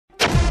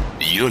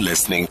You're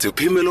listening to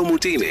Phemelo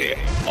Motene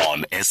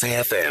on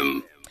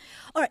SAFM.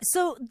 All right,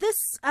 so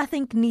this, I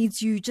think,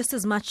 needs you just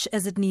as much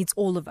as it needs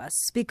all of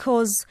us,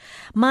 because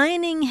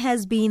mining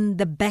has been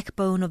the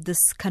backbone of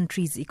this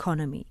country's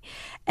economy.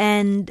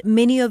 And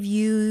many of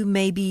you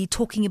may be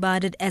talking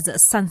about it as a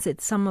sunset.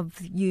 Some of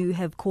you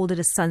have called it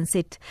a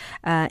sunset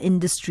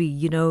industry,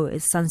 a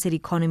sunset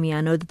economy.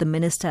 I know that the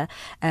minister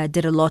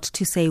did a lot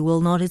to say,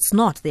 well, not, it's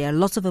not. There are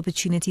lots of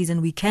opportunities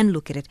and we can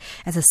look at it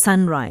as a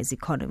sunrise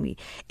economy.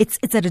 It's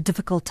at a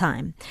difficult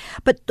time.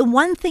 But the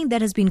one thing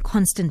that has been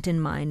constant in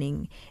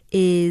mining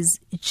is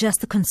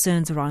just the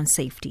concerns around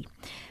safety.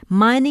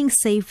 Mining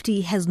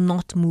safety has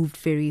not moved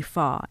very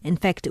far. In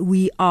fact,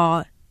 we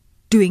are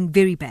doing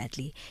very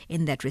badly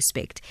in that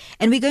respect.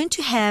 And we're going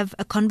to have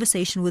a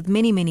conversation with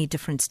many, many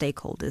different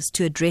stakeholders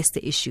to address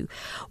the issue.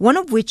 One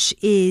of which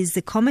is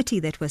the committee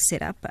that was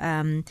set up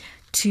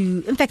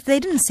in fact, they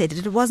didn't set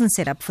it. It wasn't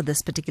set up for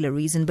this particular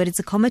reason, but it's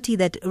a committee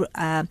that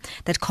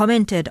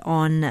commented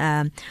on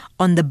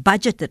the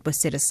budget that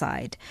was set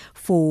aside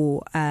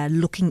for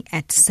looking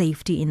at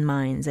safety in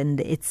mines,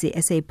 and it's the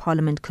SA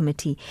Parliament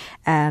Committee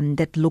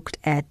that looked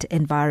at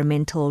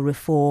environmental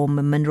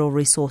reform, mineral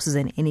resources,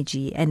 and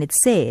energy. And it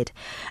said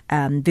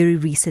very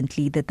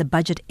recently that the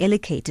budget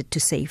allocated to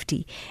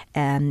safety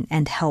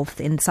and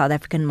health in South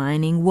African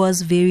mining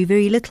was very,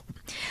 very little.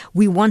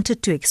 We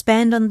wanted to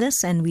expand on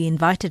this, and we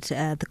invited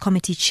the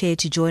committee chair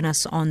to join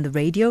us on the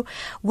radio.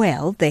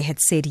 Well, they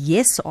had said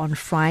yes on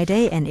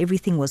Friday and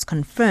everything was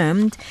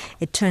confirmed.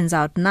 It turns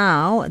out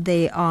now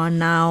they are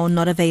now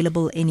not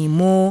available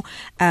anymore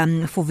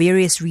for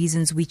various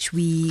reasons which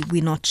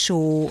we're not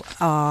sure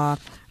are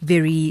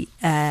very,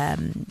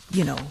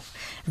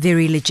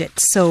 very legit.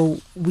 So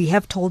we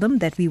have told them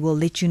that we will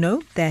let you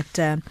know that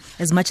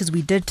as much as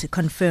we did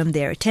confirm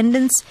their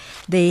attendance,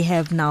 they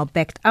have now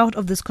backed out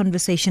of this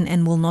conversation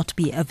and will not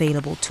be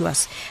available to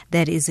us.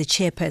 That is the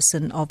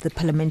chairperson of the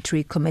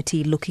Parliamentary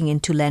Committee looking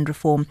into land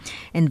reform,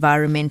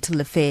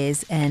 environmental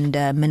affairs and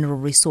mineral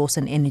resource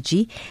and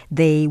energy.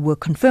 They were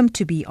confirmed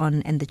to be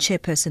on, and the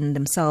chairperson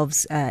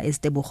themselves is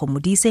Tebogo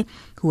Modise,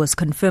 who was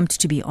confirmed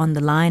to be on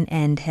the line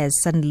and has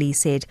suddenly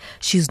said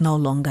she's no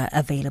longer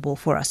available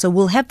for us. So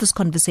we'll have this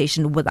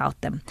conversation without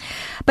them.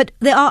 But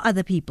there are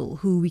other people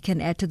who we can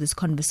add to this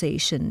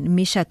conversation.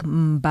 Meshack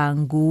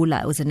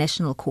Mbangula was a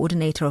national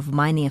coordinator of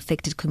mining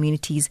affected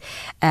communities,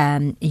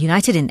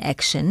 United in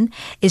Action,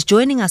 is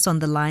joining us on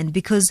the line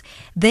because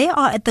they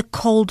are at the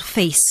cold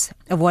face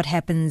of what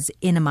happens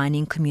in a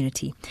mining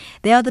community.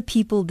 They are the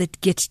people that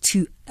get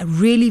to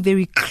really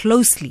very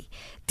closely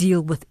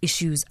deal with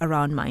issues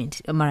around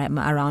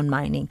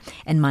mining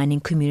and mining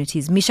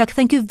communities. Meshack,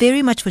 thank you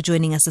very much for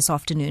joining us this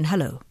afternoon.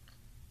 Hello.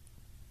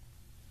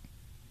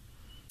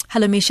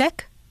 Hello,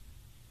 Meshack.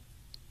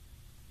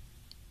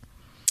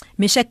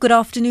 Meshack, good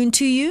afternoon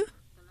to you.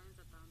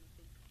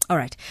 All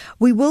right.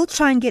 We will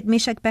try and get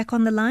Meshack back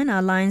on the line.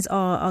 Our lines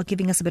are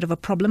giving us a bit of a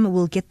problem.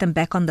 We'll get them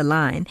back on the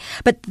line.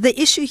 But the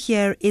issue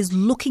here is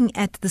looking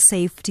at the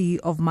safety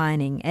of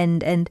mining.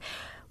 And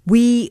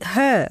we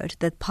heard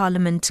that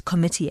Parliament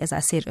Committee, as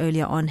I said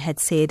earlier on, had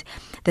said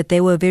that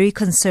they were very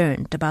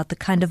concerned about the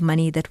kind of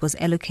money that was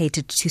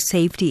allocated to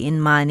safety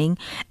in mining,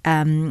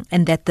 and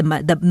that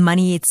the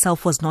money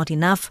itself was not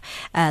enough.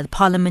 The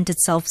Parliament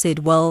itself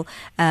said, well,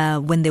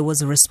 when there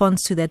was a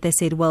response to that, they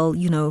said, well,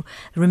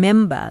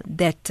 remember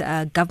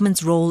that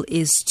government's role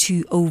is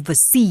to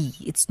oversee.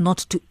 It's not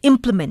to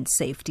implement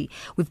safety.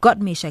 We've got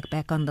Meshack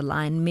back on the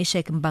line.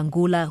 Meshack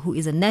Mbangula, who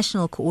is a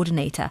national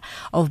coordinator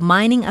of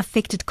mining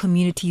affected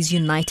communities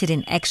United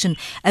in Action.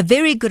 A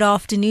very good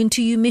afternoon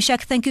to you,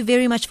 Meshack. Thank you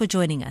very much for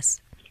joining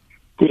us.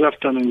 Good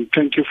afternoon.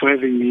 Thank you for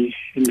having me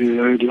in the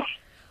radio.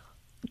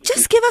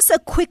 Just give us a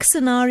quick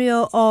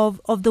scenario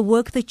of the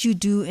work that you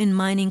do in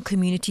mining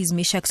communities,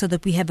 Meshack, so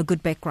that we have a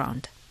good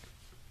background.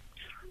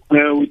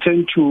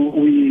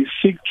 We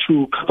seek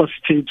to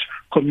capacitate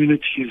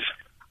communities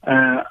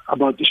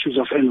about issues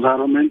of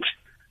environment,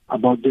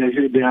 about their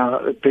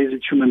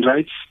basic human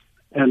rights,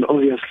 and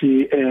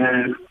obviously,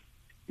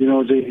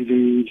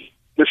 the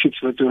benefits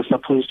that they were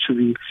supposed to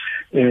be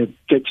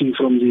getting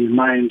from the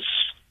mines,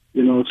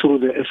 through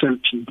the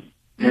SLP,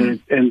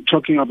 and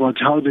talking about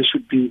how they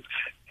should be,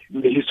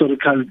 the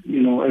historical,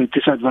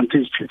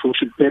 disadvantaged people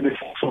should benefit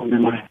from the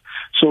mine.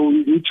 So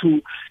we need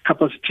to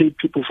capacitate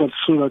people so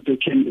that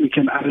we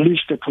can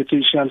unleash the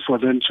potential for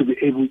them to be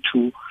able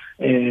to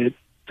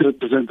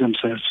represent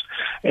themselves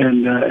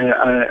and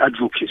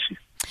advocacy.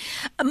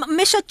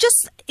 Meshack,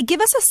 just give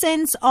us a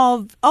sense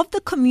of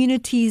the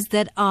communities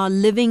that are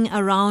living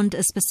around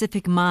a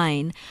specific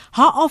mine.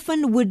 How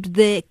often would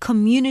the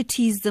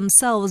communities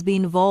themselves be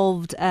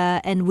involved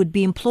and would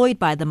be employed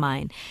by the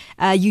mine?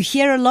 You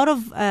hear a lot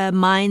of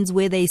mines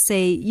where they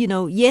say,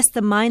 yes,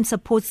 the mine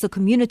supports the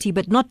community,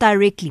 but not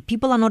directly.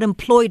 People are not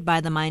employed by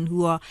the mine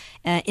who are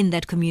in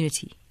that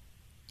community.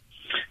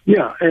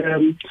 Yeah,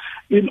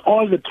 in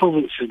all the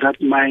provinces that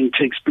mine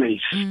takes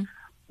place,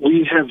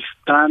 we have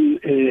done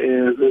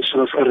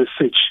sort of a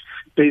research,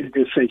 basic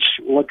research,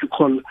 what we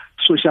call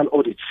social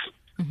audits,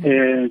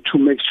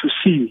 to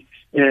see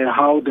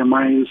how the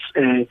mines,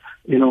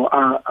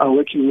 are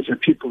working with the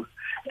people.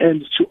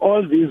 And to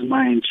all these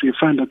mines, we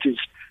find that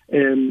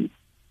it's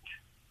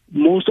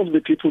most of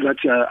the people that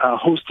are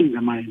hosting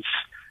the mines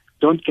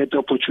don't get the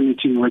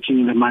opportunity in working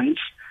in the mines,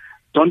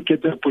 don't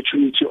get the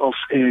opportunity of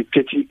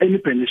getting any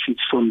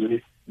benefits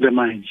from the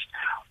mines.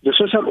 The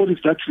social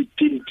audit that we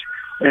did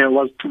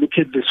was to look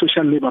at the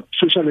social and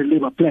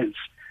labor plans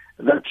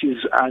that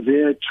are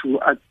there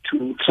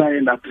to try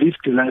and uplift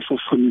the life of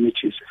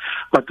communities.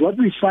 But what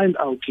we find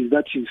out is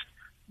that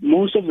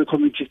most of the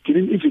communities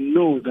didn't even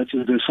know that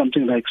there's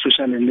something like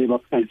social and labor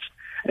plans,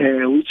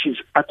 which is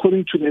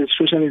according to the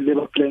social and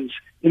labor plans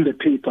in the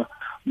paper.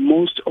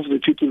 Most of the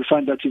people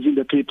find that is in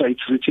the paper,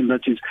 it's written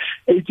that is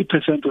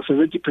 80% or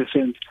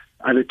 70%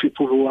 are the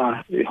people who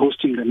are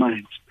hosting the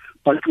mines.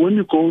 But when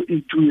you go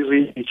into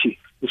reality,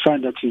 you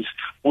find that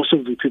most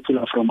of the people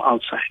are from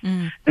outside.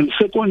 And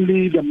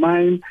secondly, the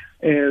mine,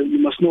 you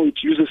must know,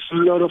 it uses a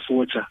lot of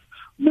water.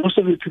 Most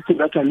of the people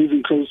that are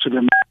living close to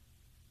the mine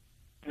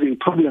having a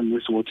problem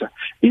with water.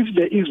 If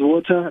there is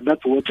water,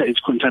 that water is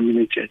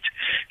contaminated.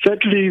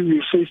 Thirdly,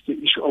 we face the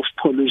issue of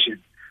pollution.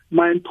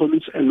 Mine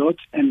pollutes a lot,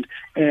 and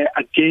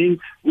again,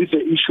 with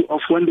the issue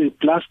of when they're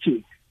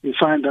blasting, we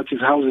find that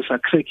his houses are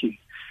cracking.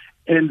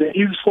 And there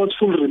is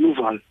forceful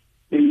removal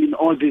in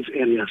all these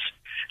areas.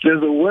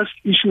 There's the worst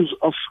issues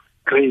of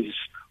graves.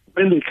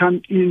 When they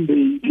come in,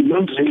 they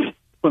don't really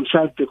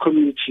consult the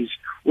communities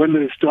when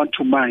they start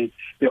to mine.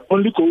 They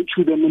only go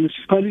to the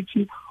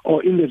municipality,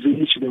 or in the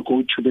village they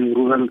go to the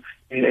rural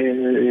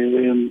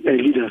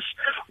leaders,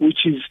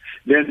 which is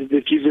then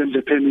they give them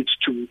the permit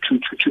to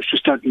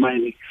start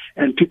mining.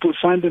 And people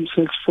find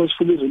themselves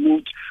forcefully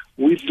removed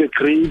with the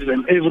graves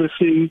and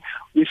everything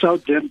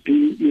without them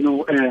being,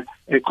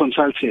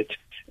 consulted.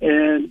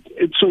 And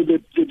so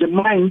the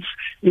mines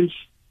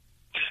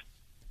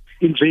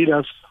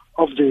invaders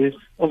of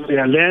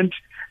their land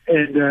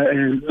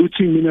and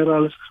looting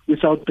minerals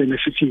without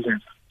benefiting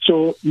them.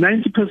 So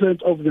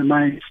 90% of the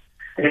mines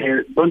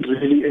don't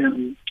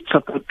really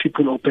support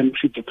people or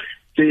benefit them.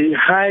 They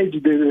hide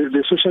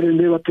the social and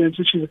labor plans,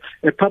 which is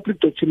a public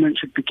document,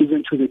 should be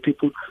given to the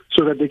people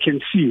so that they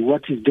can see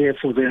what is there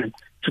for them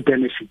to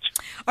benefit.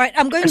 All right,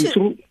 I'm going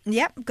to...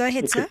 go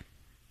ahead, okay.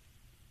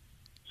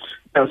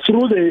 Sir.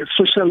 Through the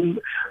social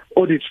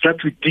audits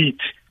that we did,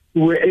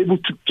 we were able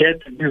to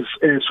get these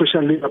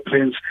social labor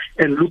plans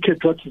and look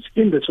at what is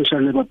in the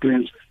social labor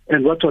plans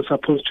and what was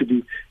supposed to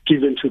be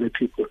given to the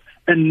people.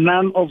 And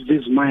none of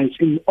these mines,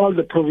 in all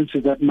the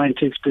provinces that mine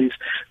takes place,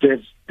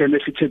 they've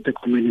benefited the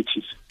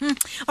communities. All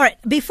right.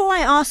 Before I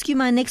ask you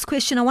my next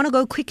question, I want to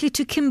go quickly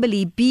to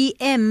Kimberly.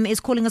 BM is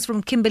calling us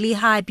from Kimberly.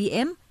 Hi,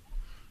 BM.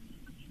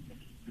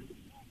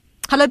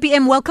 Hello,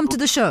 BM. Welcome to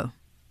the show.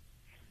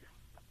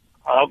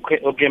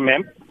 Okay,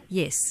 ma'am.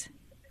 Yes.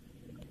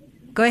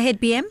 Go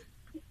ahead, BM.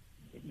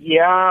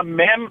 Yeah,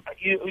 ma'am.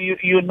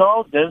 You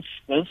know this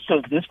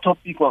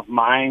topic of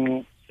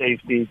mine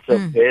safety. It's a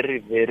very,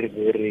 very,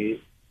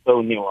 very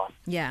stony one.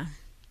 Yeah.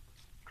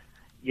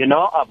 You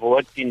know, I've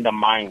worked in the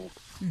mines.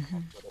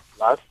 I've got a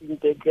blasting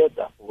ticket.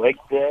 I've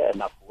worked there,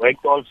 and I've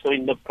worked also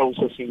in the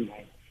processing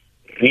line.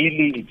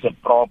 Really, it's a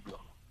problem.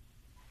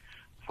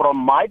 From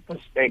my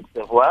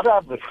perspective, what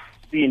I've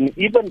seen,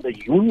 even the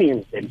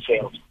unions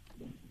themselves,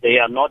 they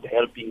are not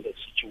helping the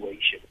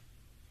situation.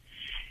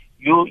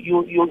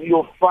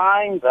 You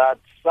find that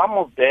some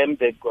of them,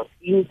 they've got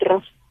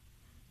interest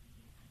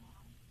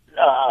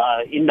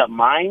in the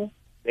mine.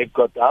 They've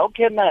got, how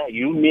can a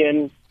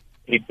union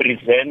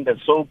represent the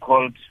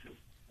so-called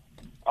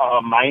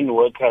mine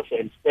workers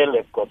and still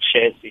have got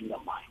shares in the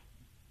mine?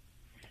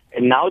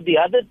 And now the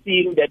other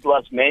thing that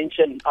was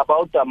mentioned,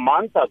 about a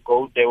month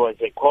ago, there was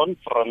a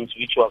conference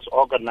which was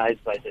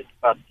organized by the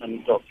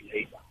Department of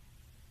Labor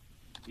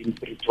in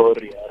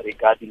Pretoria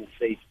regarding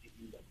safety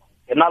in the mine.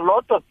 And a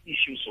lot of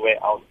issues were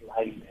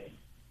outlined there.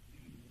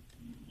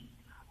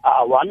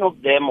 One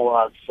of them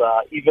was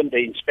even the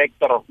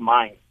inspector of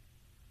mines.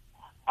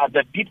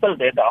 The people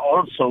that are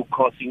also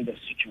causing the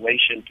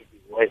situation to be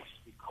worse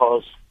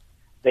because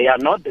they are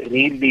not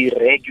really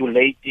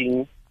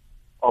regulating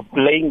or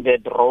playing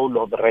that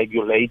role of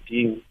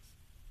regulating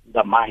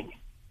the mine.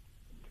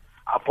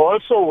 I've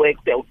also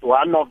worked at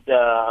one of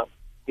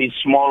these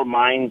small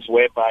mines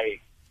whereby,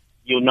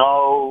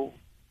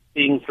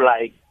 things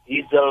like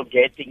diesel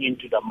getting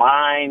into the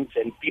mines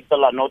and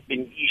people are not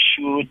being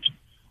issued,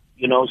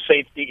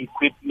 safety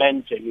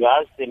equipment, and you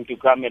ask them to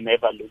come and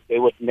have a look. They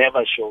would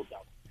never show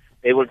up.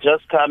 They will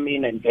just come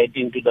in and get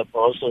into the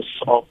boss's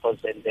office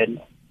and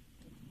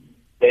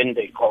then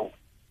they go.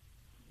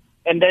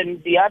 And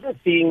then the other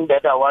thing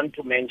that I want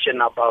to mention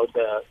about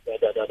the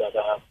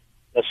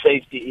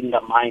safety in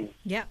the mines,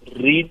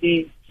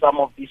 really some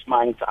of these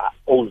mines are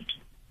old.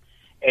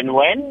 And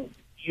when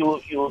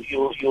you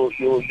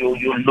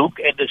look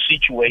at the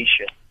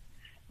situation,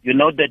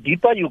 the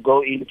deeper you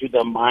go into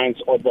the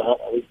mines, or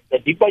the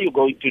deeper you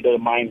go into the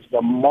mines,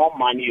 the more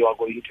money you are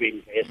going to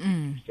invest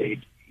in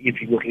safety if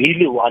you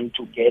really want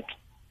to get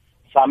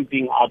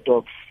something out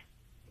of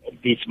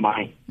this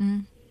mine.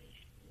 And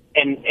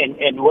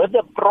with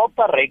the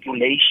proper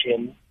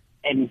regulation,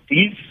 and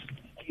these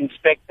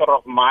inspector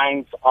of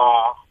mines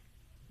are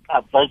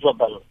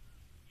visible,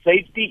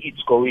 safety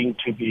is going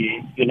to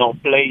be,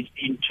 placed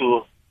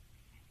into.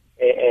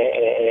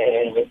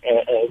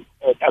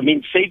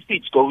 Safety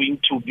is going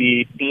to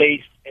be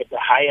placed at a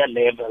higher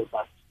level,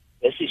 but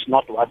this is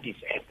not what is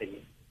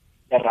happening.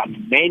 There are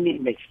many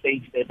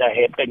mistakes that are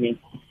happening,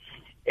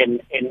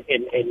 and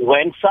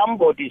when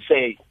somebody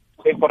say,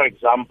 for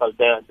example,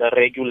 the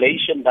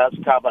regulation does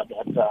cover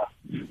that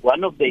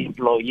one of the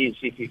employees,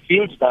 if he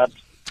feels that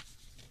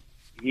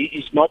he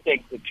is not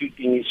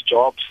executing his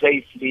job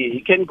safely,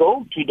 he can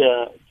go to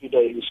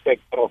the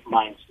inspector of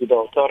mines, to the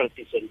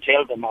authorities, and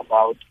tell them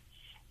about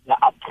the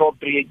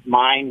appropriate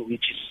mine,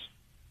 which is,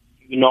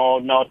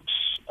 not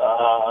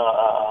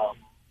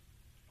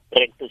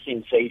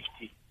practicing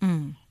safety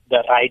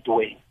the right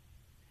way.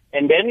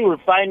 And then you'll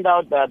find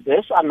out that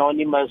this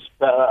anonymous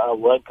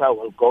worker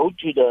will go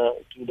to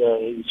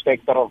the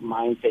inspector of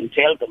mines and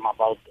tell them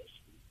about this,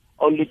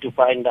 only to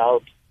find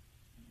out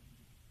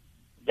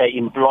the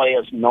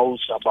employers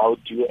knows about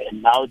you,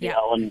 and now they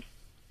are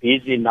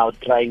busy now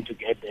trying to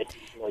get that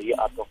employee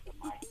out of the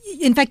mine.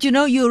 In fact,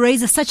 you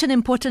raise such an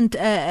important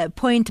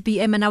point,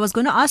 BM, and I was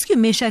going to ask you,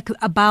 Meshack,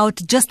 about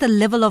just the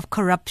level of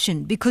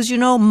corruption, because,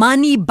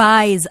 money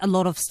buys a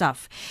lot of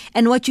stuff.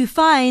 And what you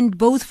find,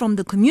 both from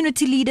the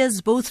community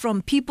leaders, both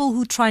from people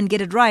who try and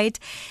get it right,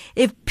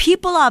 if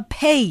people are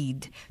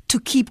paid to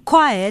keep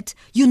quiet,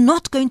 you're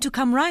not going to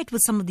come right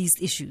with some of these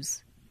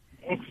issues.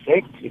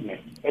 Exactly, man.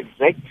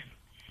 Exactly.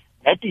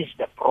 That is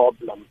the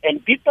problem.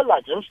 And people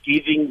are just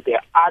giving the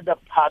other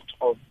part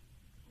of,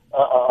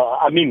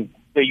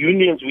 the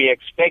unions, we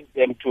expect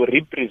them to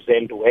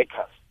represent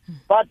workers.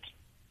 But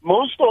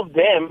most of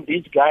them,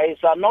 these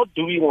guys, are not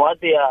doing what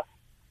they are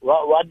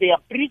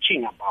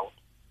preaching about.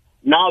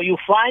 Now you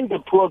find the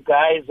poor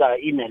guys are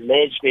in a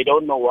ledge, they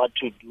don't know what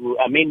to do.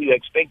 You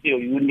expect your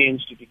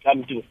unions to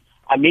become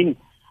I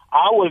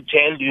will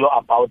tell you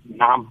about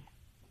NAM.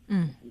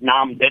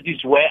 NAM, that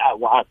is where I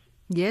was.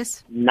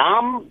 Yes.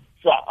 NAM,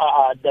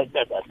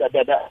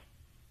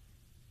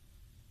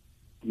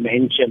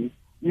 mentioned.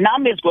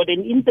 NAM has got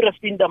an interest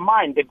in the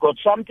mine. They've got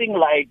something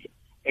like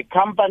a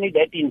company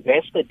that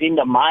invested in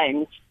the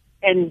mines,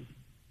 and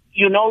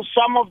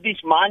some of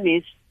these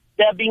monies,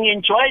 they're being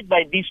enjoyed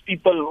by these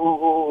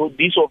people,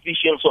 these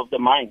officials of the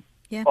mine,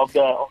 of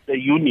the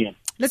union.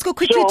 Let's go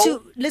quickly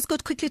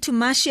to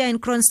Mashia in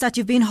Kronstadt.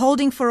 You've been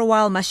holding for a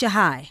while, Mashia.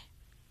 Hi.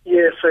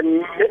 Yes,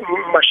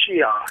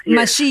 Mashia.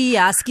 Yes.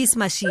 Mashia, skis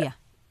Mashia.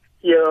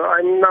 Yeah,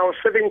 I'm now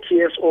 70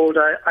 years old.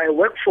 I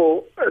work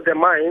for the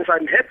mines.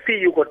 I'm happy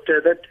you got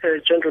that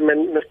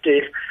gentleman,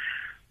 Mr.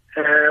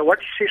 What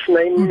is his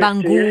name?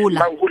 Mbangula.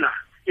 Mbangula.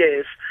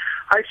 Yes.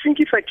 I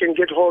think if I can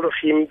get hold of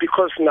him,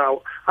 because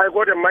now I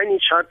got a mining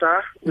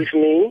charter with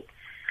me.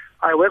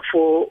 I work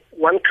for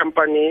one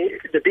company,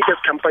 the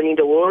biggest company in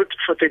the world,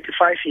 for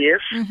 35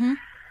 years.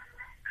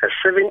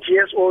 70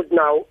 years old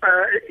now.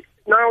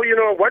 Now,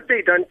 what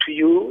they done to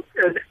you,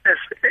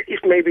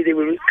 if maybe they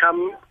will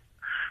come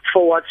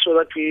forward so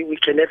that we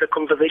can have a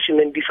conversation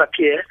and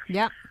disappear.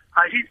 Yeah.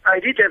 I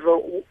did have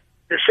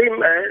the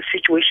same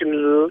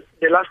situation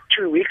the last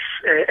 2 weeks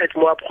at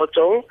Moab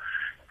Khotong,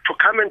 to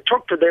come and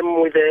talk to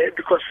them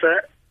because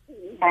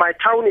my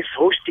town is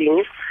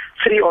hosting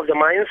 3 of the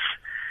mines.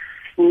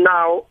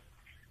 Now,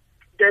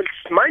 the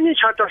mining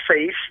charter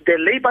says the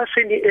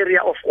labor-friendly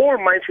area of all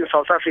mines in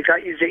South Africa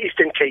is the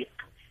Eastern Cape.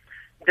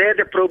 They're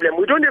the problem.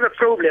 We don't have a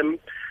problem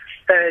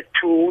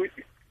to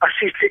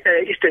assist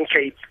Eastern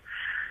Cape.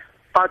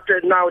 But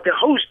now the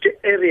host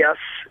areas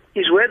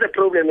is where the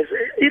problem is.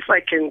 If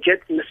I can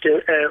get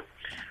Mr.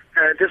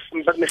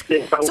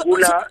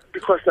 Mbangula,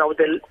 because now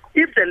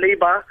if the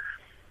labor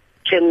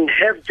can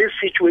have this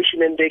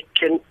situation and they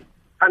can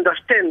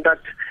understand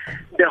that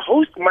the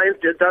host mines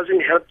that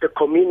doesn't help the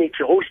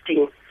community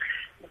hosting,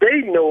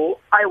 they know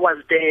I was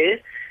there,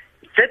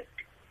 that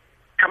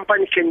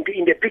company can be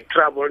in the big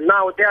trouble.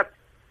 Now they're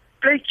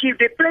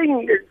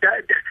playing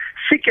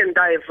sick and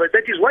dive.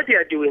 That is what they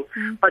are doing.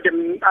 But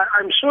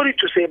I'm sorry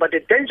to say, but the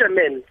danger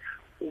man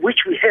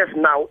which we have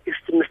now is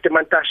Mr.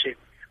 Mantashe,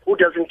 who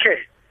doesn't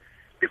care,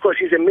 because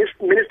he's a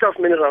Minister of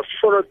Minerals.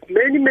 For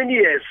many, many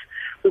years,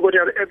 we got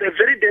a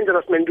very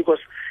dangerous man, because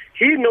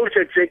he knows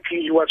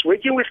exactly. He was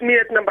working with me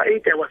at number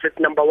 8, I was at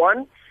number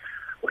 1.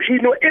 He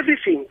knows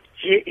everything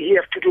he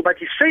has to do, but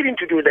he's failing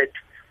to do that.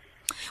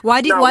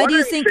 Why do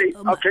you think?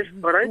 Okay,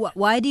 all right.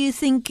 Why do you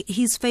think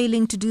he's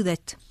failing to do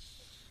that?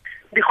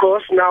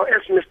 Because now,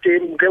 as Mr.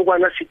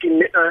 Mbangula sitting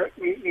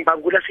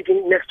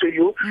next to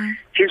you,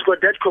 he's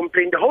got that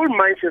complaint. The whole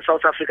mines in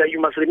South Africa, you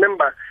must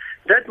remember,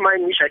 that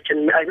mine which I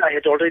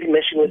had already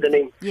mentioned with the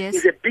name,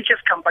 is the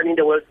biggest company in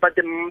the world. But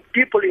the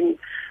people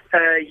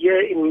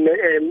here in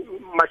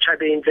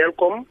Machabe, in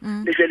Velkom,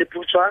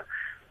 Lefeleputswa,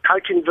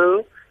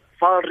 Kalkinville,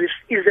 Valris,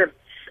 is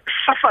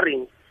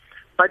suffering.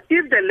 But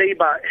if the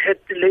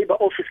labor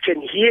office can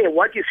hear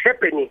what is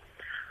happening,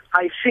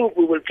 I think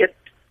we will get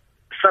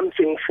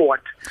something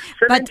forward.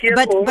 But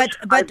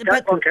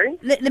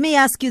let me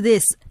ask you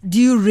this. Do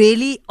you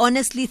really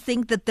honestly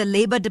think that the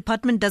Labour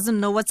Department doesn't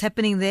know what's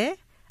happening there?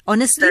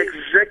 Honestly?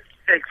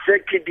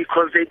 Exactly,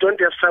 because they don't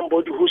have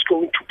somebody who's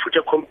going to put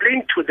a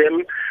complaint to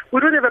them. We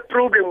don't have a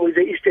problem with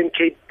the Eastern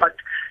Cape, but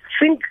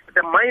think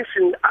the mines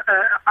in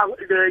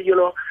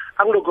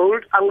Anglo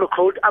Gold, Anglo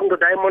Coal, Anglo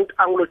Diamond,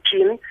 Anglo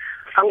Tin,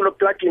 Anglo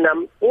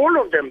Platinum,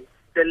 all of them,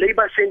 the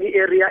labor sending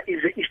area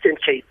is the Eastern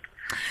Cape.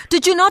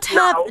 Did you not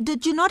have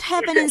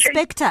an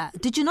inspector?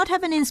 Did you not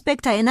have an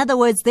inspector? In other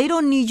words, they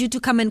don't need you to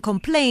come and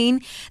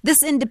complain.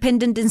 This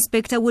independent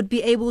inspector would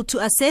be able to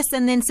assess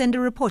and then send a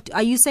report.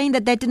 Are you saying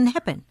that didn't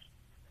happen?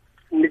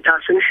 It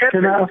doesn't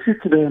happen. Can I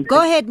assist them?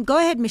 Go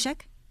ahead,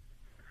 Meshack.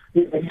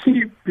 You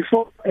see,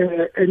 before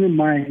any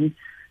mine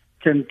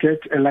can get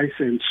a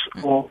license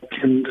or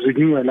can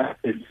renew a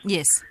license,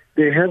 yes,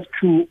 they have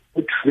to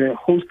go to the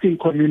hosting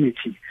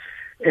community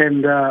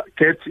and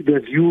get their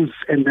views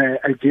and their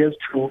ideas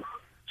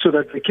so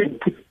that they can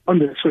put on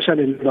the social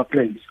and labor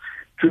plans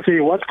to say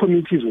what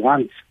communities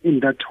want in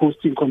that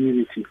hosting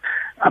community.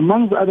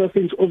 Among other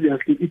things,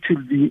 obviously, it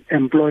will be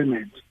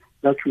employment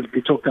that will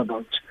be talked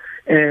about.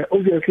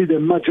 Obviously, the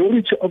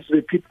majority of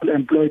the people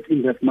employed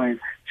in that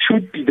mine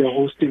should be the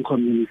hosting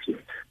community.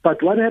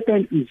 But what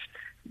happens is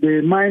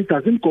the mine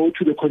doesn't go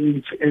to the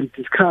community and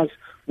discuss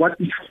what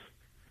is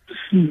to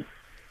see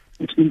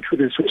into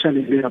the social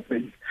and labor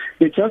plan.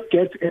 They just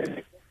get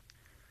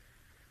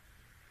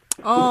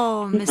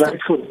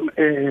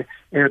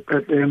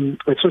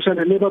social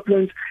and labor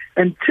plans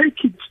and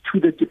take it to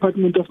the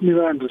Department of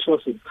Mineral and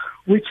Resources,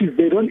 which is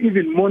they don't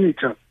even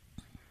monitor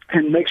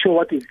and make sure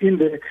what is in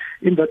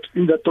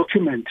that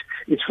document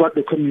is what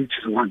the community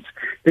wants.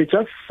 They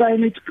just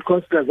sign it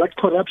because there's that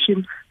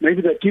corruption.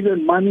 Maybe they're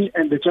given money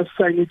and they just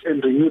sign it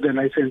and renew the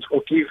license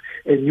or give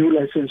a new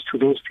license to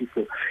those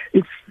people.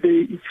 It's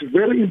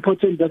very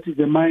important that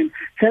the mine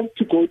have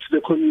to go to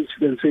the community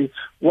and say,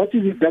 what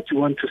is it that you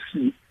want to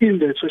see in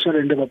the social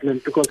and labor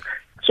plan? Because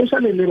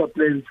social and labor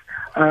plans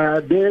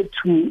are there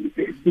to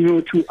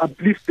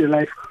uplift the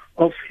life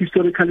of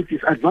historically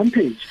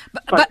disadvantaged.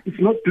 But it's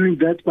not doing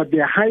that, but they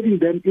are hiding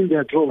them in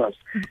their drawers.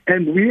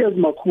 And we as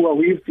Macua,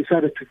 we have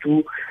decided to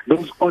do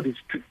those audits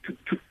to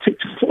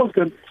force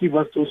them to give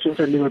us those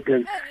social labor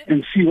plans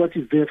and see what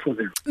is there for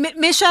them.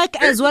 Meshack,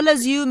 as well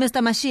as you,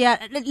 Mr. Mashia,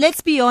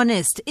 let's be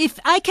honest. If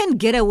I can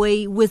get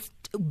away with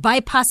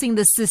bypassing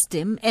the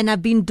system, and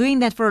I've been doing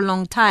that for a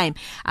long time.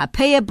 I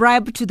pay a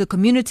bribe to the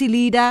community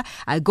leader,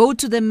 I go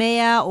to the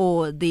mayor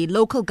or the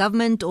local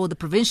government or the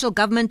provincial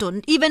government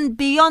or even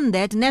beyond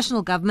that,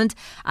 national government.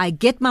 I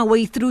get my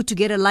way through to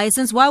get a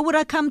license. Why would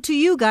I come to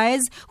you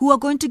guys who are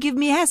going to give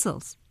me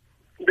hassles?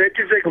 That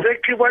is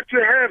exactly what you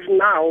have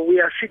now.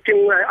 We are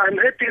sitting, I'm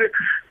happy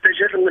the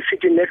gentleman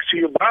sitting next to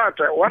you, but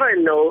what I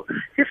know,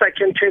 if I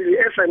can tell you,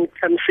 as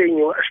I'm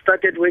saying, I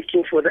started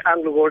working for the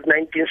Anglo Gold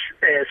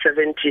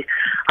 1970.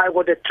 I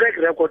got a track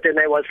record and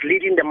I was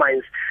leading the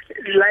mines.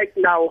 Like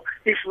now,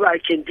 if I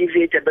can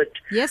deviate a bit,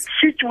 yes.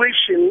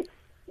 Situation,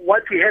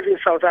 what we have in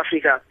South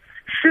Africa,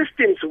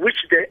 systems which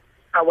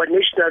our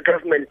national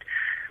government,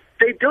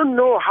 they don't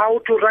know how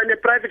to run a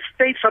private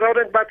state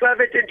surrounded by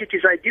private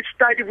entities. I did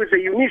study with the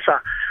UNISA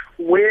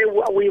where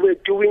we were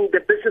doing the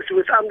business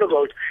with Anglo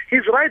Gold.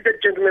 He's right,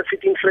 that gentleman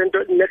sitting friend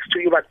next to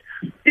you, but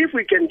if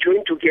we can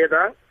join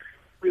together,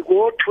 we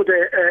go to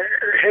the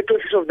head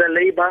office of the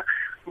labor,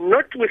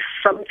 not with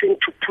something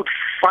to put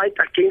fight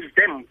against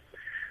them,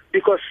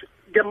 because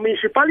the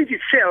municipality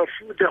itself,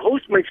 the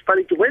host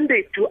municipality, when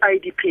they do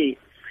IDP,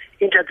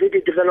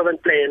 Integrated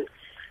Development Plan,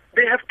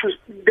 they have to,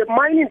 the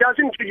mining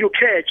doesn't give you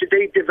cash.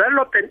 They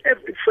develop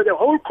for the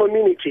whole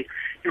community.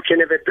 You can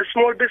have a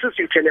small business,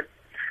 you can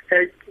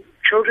have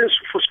children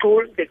for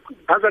school, the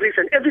bursaries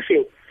and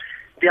everything.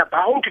 They are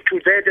bound to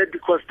that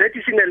because that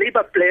is in the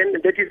labor plan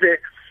and that is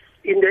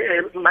in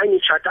the mining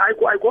charter.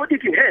 I got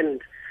it in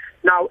hand.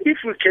 Now, if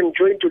we can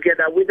join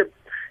together with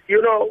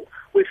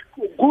with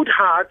good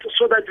heart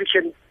so that we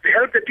can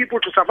help the people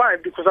to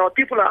survive, because our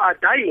people are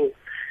dying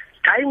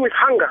with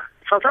hunger.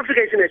 South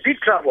Africa is in a big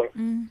trouble.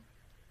 Mm.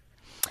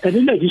 And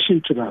in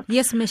addition to that,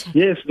 yes, Meshack.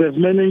 Yes, they've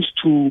managed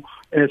to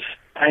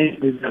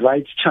find the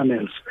right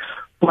channels.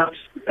 But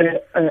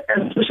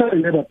especially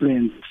in labor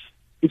plans,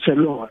 it's a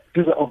law.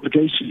 These are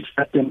obligations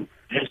that them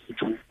has to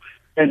do.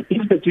 And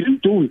if they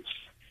didn't do it,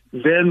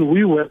 then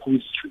we work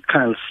with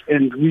CALS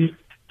and we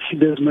take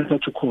this matter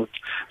to court.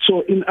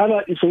 So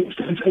for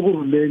instance,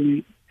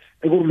 Eguruleni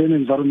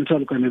Environmental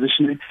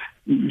Organization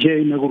here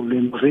in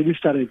Eguruleni already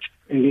started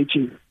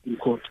engaging in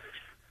court.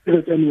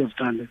 And we have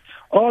done it.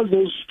 All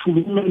those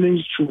who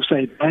managed to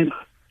sideline,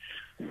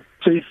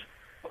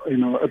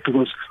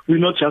 because we're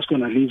not just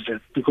going to leave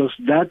that, because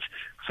that's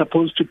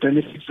supposed to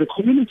benefit the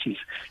communities.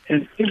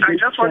 And if I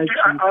just want to,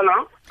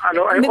 hello.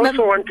 I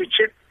also want to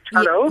check.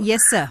 Hello.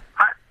 Yes, sir.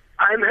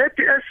 I'm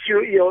happy as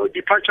your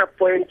departure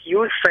point.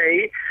 You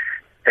say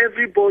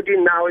everybody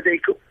now they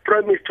could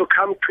promise to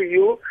come to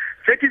you.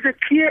 That is a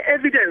clear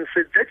evidence.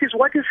 That is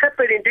what is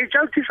happening. They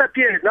just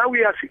disappeared. Now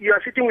you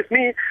are sitting with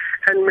me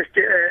and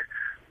Mr.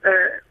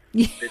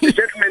 The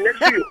gentleman next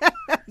to you.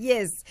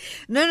 Yes.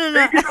 No.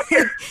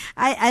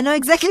 I know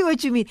exactly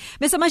what you mean.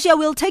 Mr. Mashia,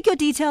 we'll take your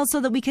details so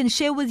that we can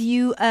share with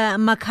you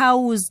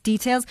Macua's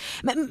details.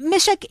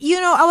 Meshack,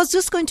 I was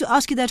just going to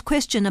ask you that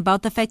question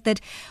about the fact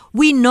that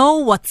we know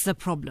what's the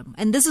problem,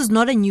 and this is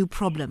not a new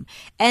problem.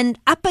 And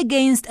up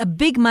against a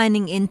big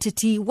mining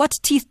entity, what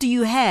teeth do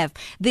you have?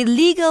 The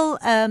legal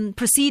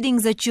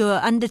proceedings that you're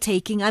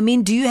undertaking,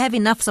 do you have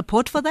enough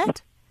support for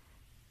that?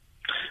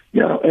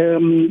 Yeah,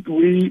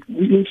 we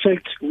in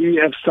fact we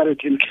have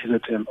started in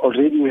KZN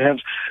already.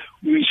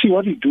 We see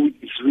what we do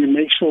is we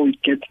make sure we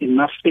get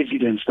enough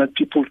evidence that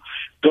people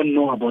don't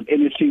know about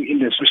anything in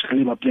the social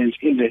labor plans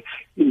in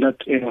that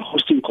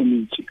hosting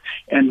community,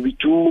 and we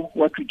do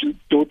what we do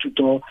door to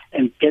door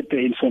and get the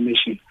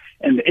information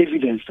and the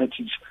evidence that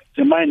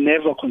the mine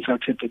never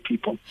consulted the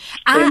people.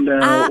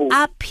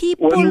 Are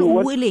people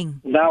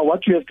willing? Now,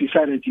 what we have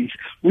decided is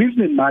we've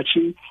been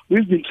marching,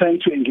 we've been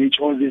trying to engage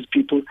all these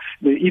people,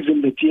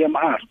 even the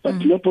TMR, but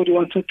nobody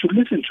wanted to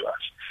listen to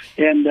us.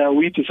 And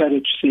we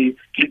decided to say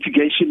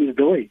litigation is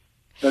the way.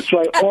 That's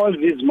why all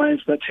these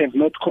mines that have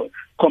not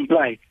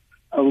complied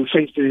will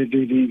face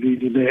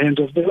the hand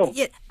of the law.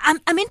 Yeah,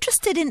 I'm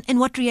interested in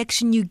what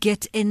reaction you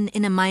get in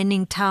a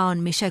mining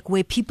town, Meshack,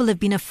 where people have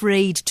been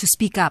afraid to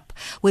speak up,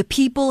 where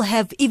people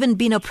have even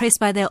been oppressed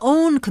by their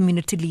own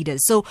community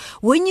leaders. So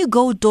when you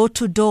go door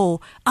to door,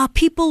 are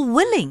people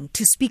willing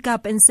to speak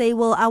up and say,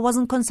 well, I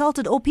wasn't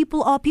consulted, or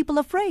are people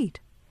afraid?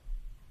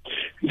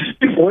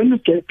 When you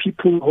get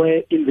people who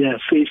are in their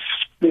safe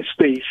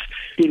space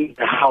in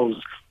the house,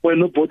 where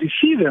nobody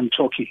sees them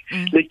talking,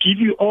 they give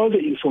you all the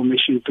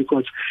information,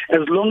 because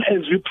as long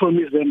as you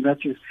promise them that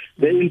is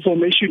the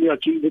information you are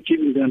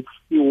giving them,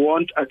 you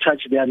won't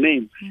attach their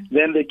name.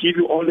 Then they give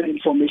you all the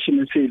information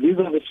and say, these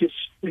are the fifth.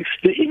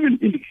 They even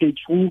indicate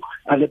who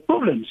are the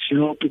problems,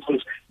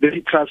 because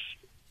they trust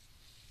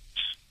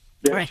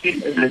Right.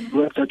 the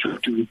work that you're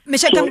doing.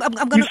 Meshack,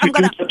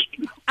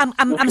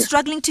 I'm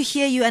struggling to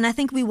hear you, and I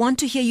think we want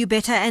to hear you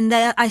better. And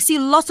I see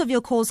lots of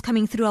your calls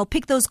coming through. I'll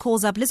pick those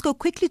calls up. Let's go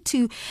quickly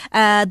to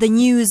the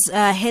news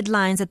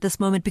headlines at this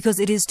moment, because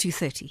it is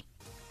 2:30.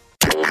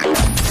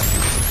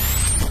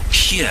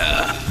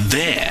 Here,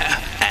 there,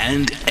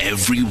 and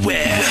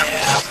everywhere.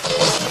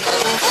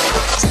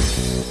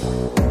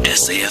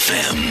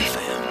 SAFM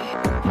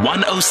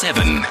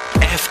 107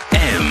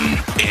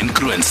 FM in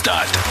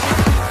Kroonstad.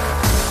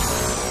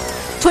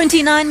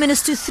 29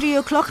 minutes to 3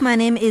 o'clock. My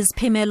name is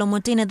Phemelo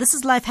Motena. This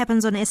is Life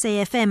Happens on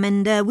SAFM,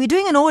 and we're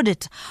doing an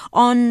audit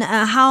on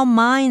how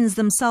mines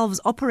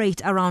themselves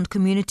operate around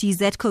communities,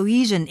 that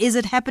cohesion. Is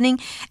it happening,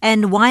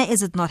 and why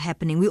is it not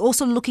happening? We're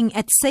also looking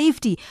at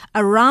safety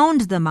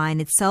around the mine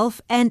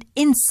itself and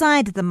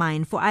inside the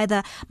mine for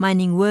either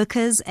mining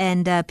workers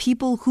and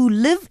people who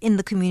live in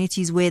the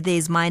communities where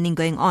there's mining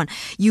going on.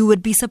 You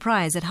would be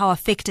surprised at how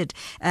affected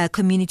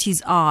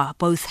communities are,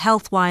 both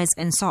health-wise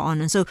and so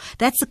on. And so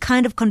that's the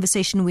kind of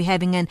conversation we're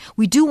having, and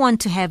we do want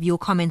to have your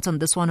comments on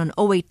this one on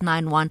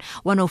 0891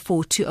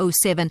 104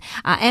 207.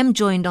 I am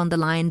joined on the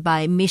line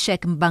by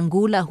Meshack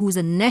Mbangula, who's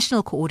a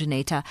national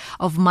coordinator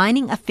of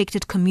Mining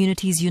Affected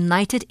Communities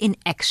United in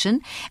Action,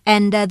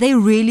 and they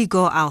really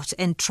go out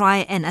and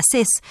try and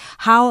assess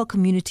how a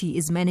community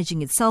is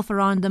managing itself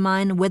around the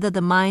mine, whether the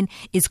mine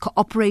is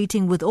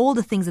cooperating with all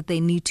the things that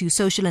they need to,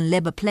 social and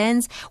labor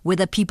plans,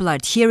 whether people are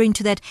adhering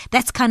to that.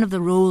 That's kind of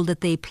the role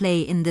that they play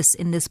in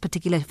this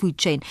particular food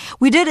chain.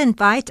 We did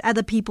invite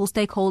other people,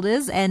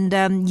 stakeholders,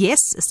 and yes,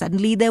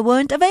 suddenly they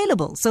weren't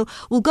available. So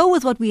we'll go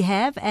with what we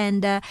have,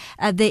 and there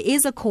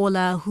is a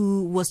caller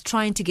who was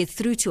trying to get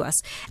through to us,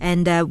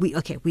 and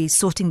we're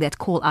sorting that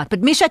call out.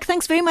 But Meshack,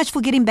 thanks very much for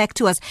getting back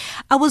to us.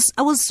 I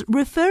was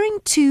referring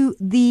to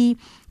the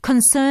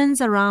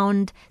concerns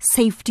around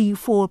safety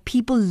for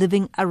people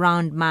living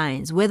around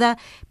mines, whether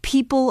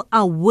people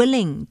are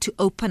willing to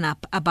open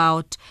up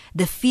about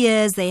the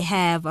fears they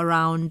have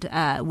around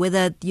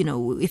whether,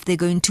 if they're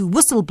going to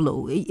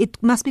whistleblow.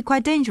 It must be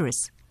quite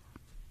dangerous.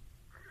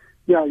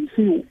 Yeah, you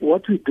see,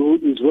 what we do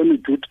is when we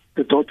do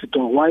the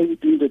door-to-door, why we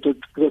do the door?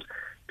 Because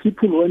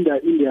people, when they're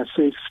in their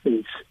safe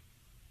space,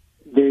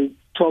 they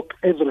talk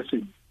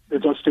everything.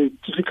 It was very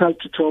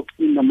difficult to talk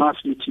in the mass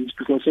meetings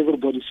because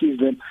everybody sees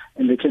them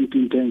and they can be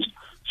in danger.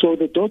 So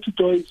the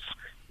door-to-door is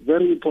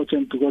very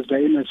important because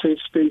they're in a safe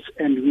space,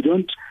 and we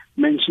don't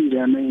mention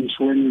their names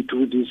when we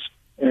do this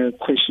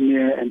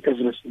questionnaire and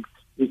everything.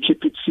 We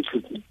keep it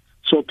secretly.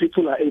 So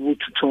people are able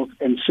to talk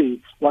and say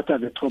what are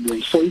the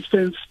problems. For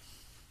instance,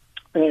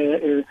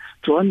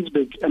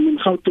 Johannesburg,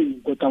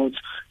 Gauteng got about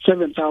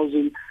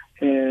 7,000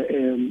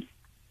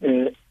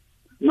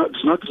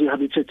 not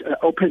rehabilitated,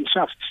 open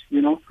shafts,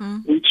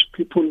 which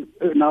people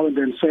now and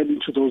then fell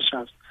into those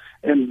shafts,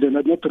 and they're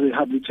not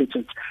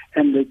rehabilitated.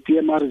 And the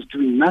DMR is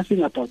doing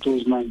nothing about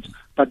those mines,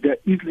 but they're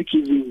easily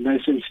giving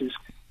licenses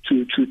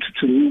to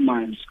new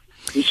mines,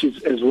 which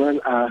is as well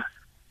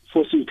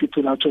forcing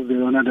people out of the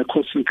ground and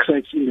causing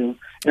cracks in them.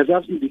 As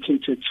I've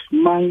indicated,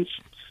 mines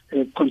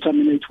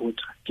contaminate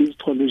water, give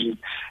pollution.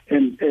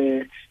 And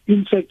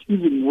in fact,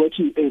 even in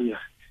working area,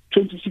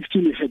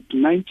 2016 we had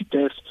 90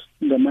 deaths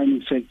in the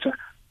mining sector.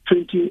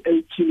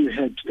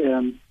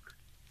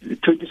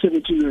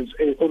 2017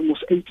 was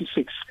almost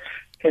 86,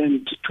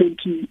 and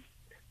 2018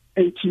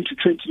 to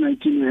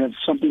 2019 we have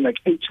something like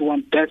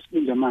 81 deaths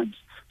in the mines.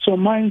 So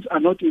mines are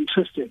not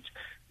interested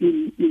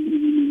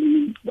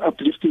in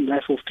uplifting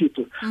life of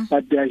people,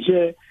 but they are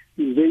here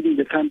invading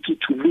the country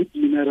to loot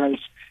minerals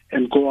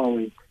and go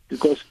away.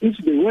 Because if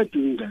they were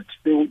doing that,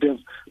 they would have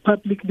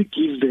publicly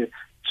give the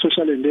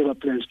social and labor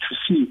plans to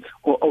see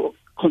or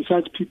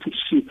consult people to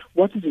see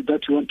what is it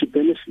that you want to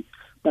benefit.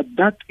 But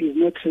that is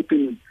not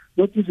happening.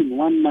 Not even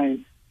one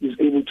mine is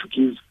able to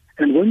give.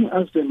 And when you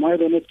ask them why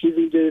they're not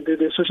giving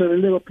the social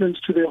and labor plans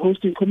to the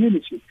hosting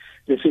community,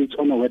 they say it's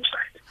on a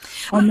website.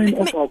 How many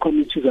of our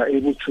communities are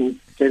able to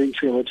get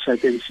into a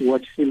website and see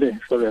what's in there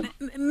for them?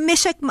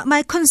 Meshack,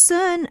 my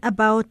concern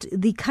about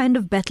the kind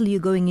of battle you're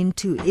going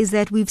into is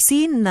that we've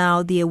seen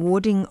now the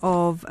awarding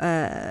of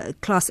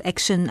class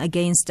action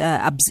against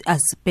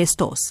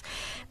asbestos.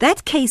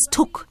 That case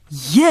took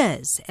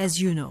years,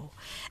 as you know.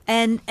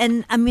 And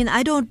I mean,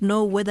 I don't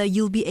know whether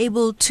you'll be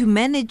able to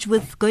manage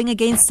with going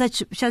against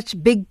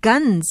such big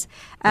guns.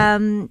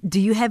 Do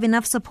you have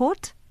enough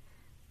support?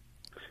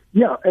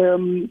 Yeah,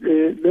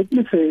 let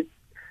me say,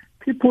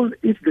 people,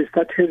 if they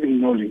start having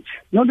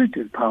knowledge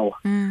is power.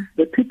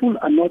 The people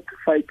are not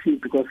fighting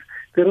because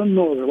they don't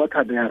know what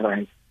are their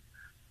rights.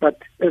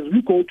 But as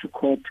we go to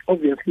court,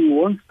 obviously we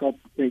won't stop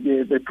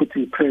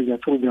putting pressure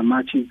through the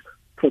marches,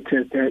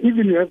 protest.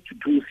 Even you have to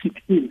do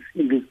sit-ins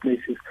in these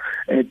places,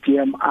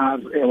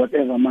 DMRs,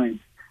 whatever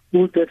mines.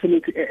 We'll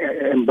definitely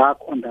embark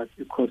on that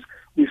because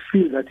we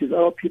feel that if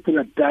our people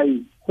are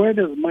dying, where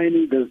there's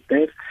mining, there's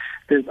death,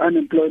 there's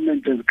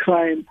unemployment, there's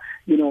crime,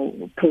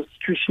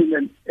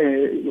 prostitution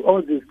and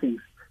all these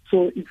things.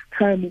 So it's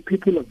time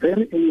people are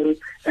very angry,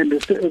 and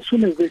as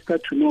soon as they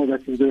start to know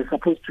that they're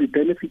supposed to be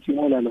benefiting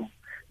all along,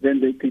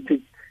 then they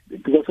take,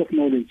 because of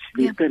knowledge,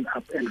 they stand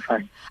up and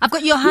fight. I've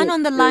got Johan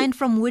on the line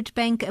from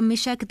Witbank,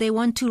 Meshack. They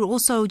want to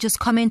also just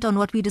comment on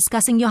what we're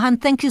discussing. Johan,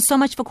 thank you so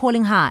much for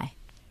calling. Hi.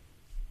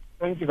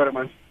 Thank you very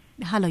much.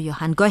 Hello,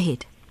 Johan. Go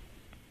ahead.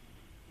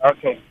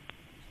 Okay.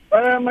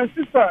 My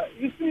sister,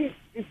 you see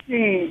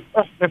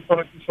of the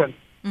politicians,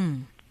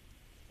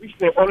 which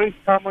they always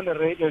come on the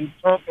radio and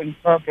talk and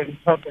talk and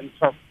talk and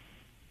talk.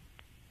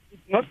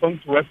 It's not going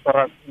to work for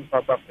us in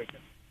South Africa.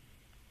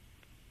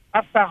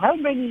 After how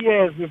many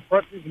years we've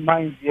got these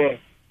mines here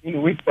in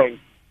Witbank?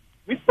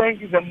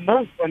 Witbank is the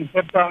most, and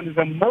Cape Town is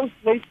the most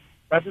place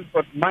that has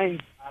got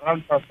mines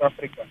around South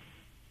Africa.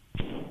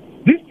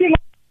 This thing.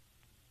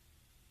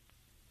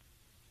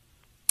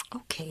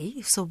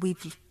 Okay, so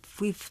we've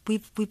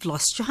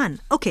lost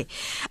Johan. Okay,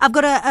 I've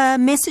got a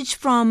message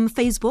from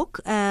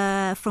Facebook,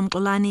 from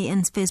Kolani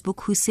and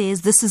Facebook, who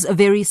says, this is a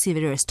very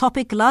serious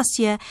topic. Last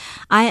year,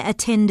 I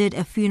attended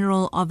a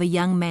funeral of a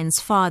young man's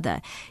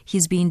father.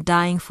 He's been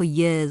dying for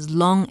years,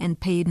 long and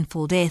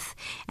painful death,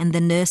 and the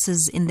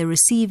nurses in the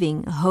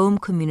receiving home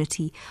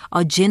community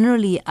are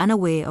generally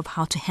unaware of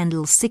how to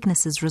handle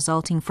sicknesses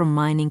resulting from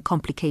mining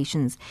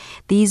complications.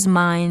 These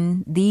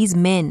men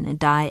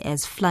die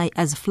as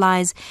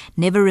flies,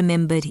 never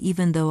remembered,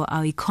 even though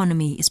our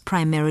economy is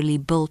primarily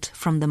built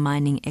from the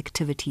mining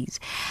activities.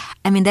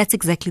 I mean, that's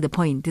exactly the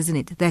point, isn't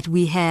it? That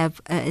we have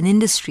an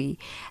industry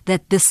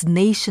that this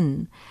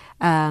nation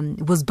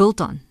was built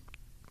on.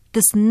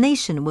 This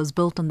nation was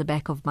built on the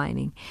back of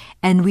mining.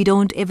 And we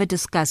don't ever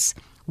discuss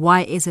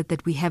why is it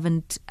that we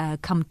haven't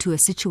come to a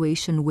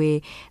situation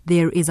where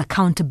there is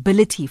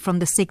accountability from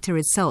the sector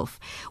itself.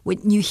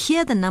 When you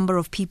hear the number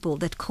of people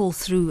that call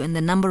through and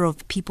the number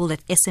of people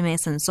that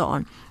SMS and so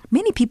on,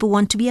 many people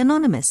want to be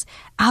anonymous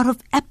out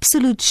of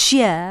absolute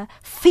sheer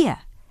fear.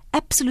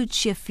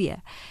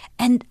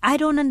 And I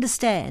don't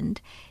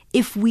understand,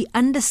 if we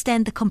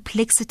understand the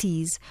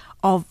complexities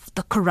of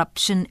the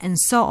corruption and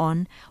so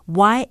on,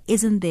 why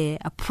isn't there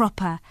a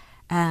proper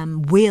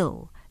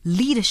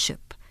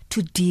leadership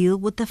to deal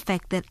with the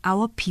fact that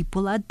our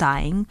people are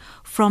dying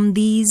from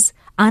these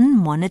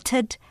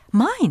unmonitored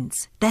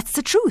mines? That's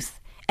the truth.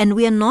 And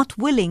we are not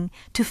willing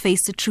to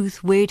face the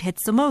truth where it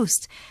hits the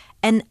most.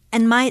 And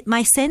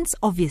my sense,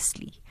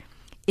 obviously,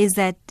 is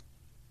that,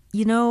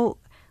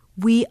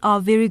 we are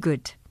very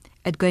good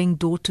at going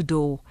door to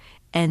door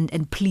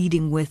and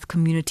pleading with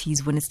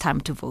communities when it's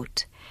time to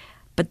vote.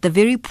 But the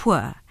very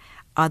poor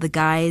are the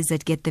guys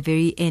that get the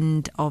very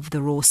end of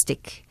the raw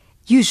stick.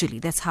 Usually,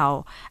 that's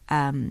how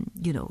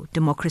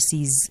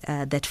democracies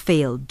that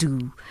fail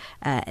do.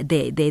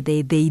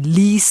 They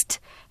least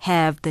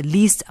have the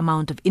least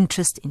amount of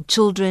interest in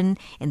children,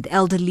 in the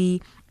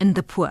elderly, and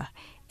the poor.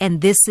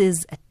 And this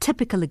is a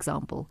typical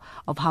example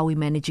of how we're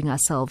managing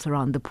ourselves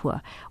around the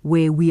poor,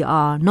 where we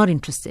are not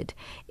interested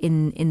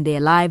in their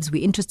lives.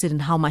 We're interested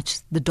in how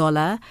much the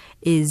dollar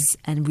is,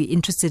 and we're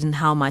interested in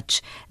how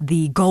much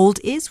the gold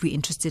is. We're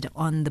interested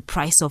on the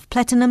price of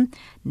platinum.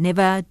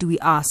 Never do we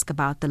ask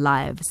about the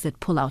lives that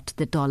pull out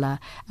the dollar,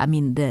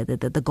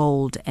 the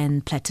gold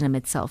and platinum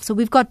itself. So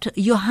we've got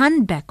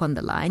Johan back on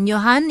the line.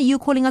 Johan, you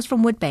calling us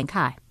from Witbank.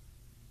 Hi.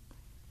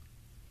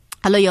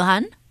 Hello,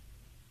 Johan.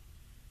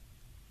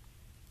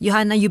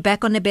 Johan, are you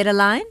back on a better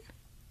line?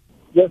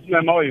 Yes,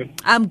 ma'am. How are you?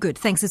 I'm good,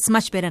 thanks. It's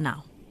much better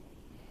now.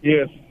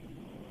 Yes.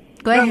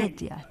 Go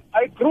ahead, yeah.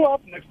 I grew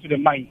up next to the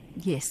mine.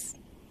 Yes.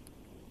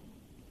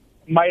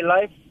 My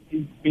life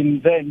has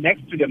been there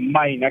next to the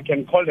mine. I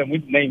can call them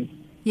with names.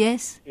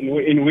 Yes. In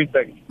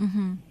Witbank.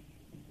 Mm-hmm.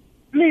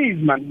 Please,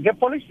 man, the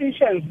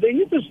politicians, they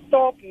need to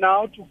stop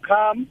now to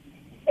come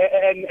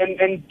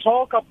and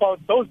talk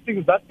about those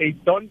things that they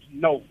don't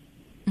know.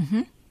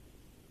 Mm-hmm.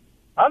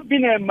 I've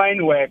been a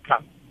mine worker.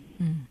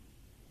 Mm.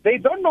 They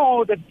don't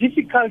know the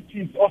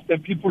difficulties of the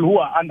people who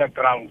are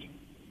underground.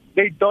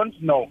 They don't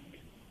know.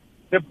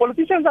 The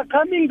politicians are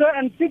coming there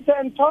and sit there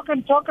and talk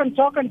and talk and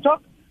talk and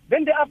talk.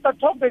 Then they after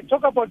talk, they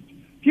talk about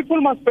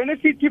people must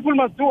benefit, people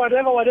must do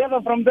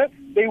whatever. From there,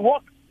 they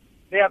walk.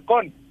 They are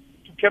gone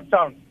to Cape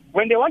Town.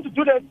 When they want to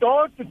do that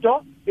door to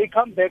door, they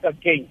come back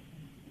again.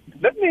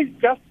 Let me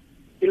just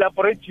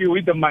elaborate to you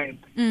with the mines.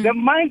 The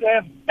mines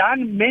have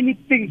done many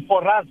things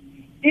for us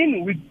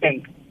in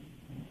Witbank.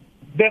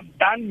 They've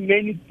done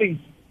many things.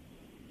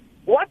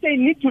 What they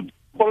need to do,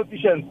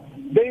 politicians,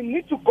 they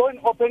need to go and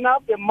open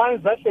up the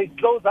mines that they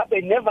close, that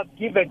they never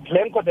give a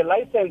Glencore the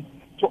license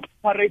to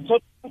operate so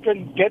they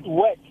can get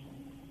work.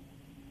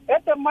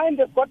 At the mine,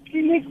 they've got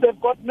clinics,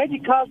 they've got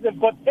medicals, they've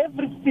got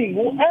everything.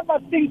 Whoever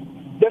thinks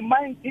the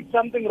mine did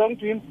something wrong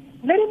to him,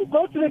 let him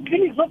go to the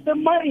clinics of the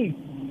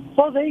mine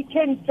so they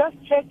can just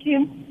check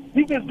him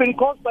if it's been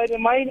caused by the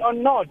mine or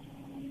not.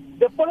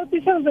 The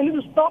politicians, they need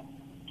to stop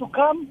to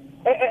come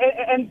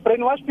and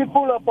brainwash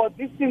people about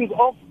these things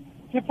of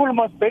people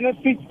must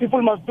benefit,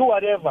 people must do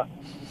whatever.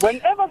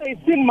 Whenever they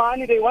see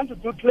money, they want to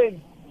do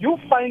claims, you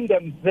find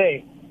them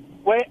there.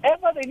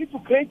 Wherever they need to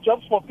create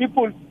jobs for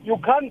people, you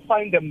can't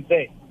find them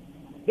there.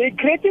 They're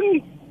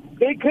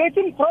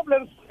creating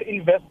problems for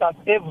investors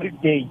every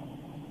day.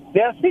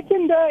 They are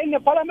sitting there in the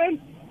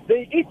parliament,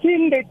 they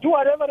eating, they do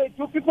whatever they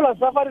do, people are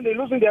suffering, they're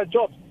losing their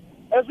jobs.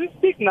 As we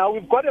speak now,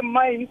 we've got a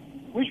mine,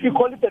 which we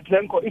call it a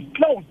Glencore. It's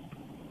closed.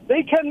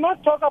 They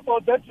cannot talk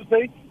about that to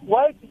say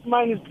why this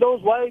mine is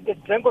closed, why the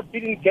Glencore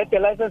didn't get the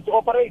license to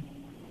operate.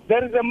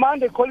 There is a mine,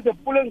 they call it the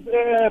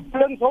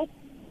Pullens Hope.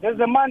 There's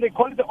a mine, they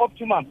call it the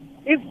Optimum.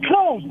 It's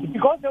closed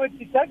because they were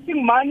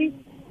deducting money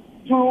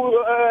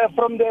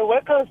from the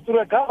workers to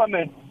the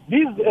government.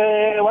 These,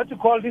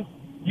 these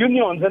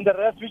unions and the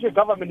rest which the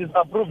government is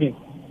approving.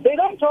 They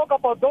don't talk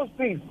about those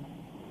things.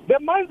 The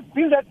mines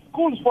build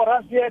schools for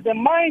us here. The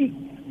mines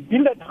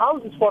build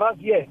houses for us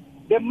here.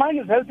 The mine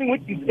is helping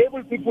with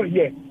disabled people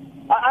here.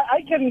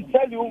 I can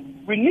tell you,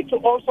 we need to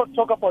also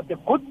talk about the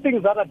good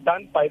things that are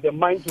done by the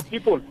mine to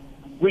people.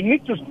 We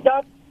need to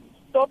start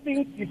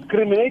stopping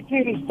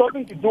discriminating,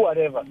 stopping to do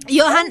whatever.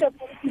 Johan,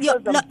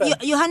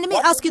 let me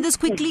ask you this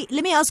quickly.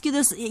 Let me ask you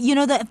this. You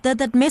know,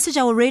 that message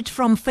I read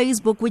from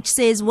Facebook which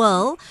says,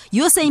 well,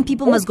 you're saying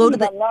people must go to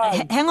the...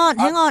 Hang on.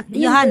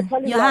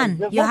 Johan.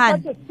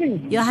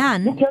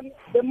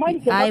 The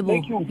mind cannot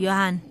make you...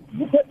 Johan.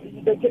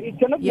 It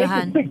cannot make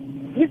you sick.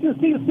 If you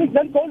see sick,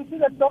 then go and see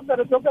the doctor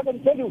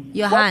can tell you.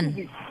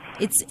 Johan,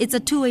 it's a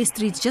two-way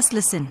street. Just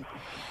listen.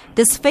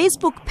 This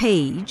Facebook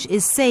page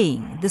is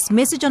saying, this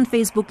message on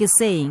Facebook is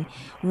saying,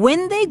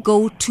 when they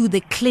go to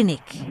the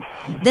clinic,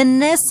 the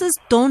nurses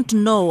don't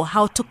know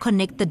how to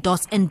connect the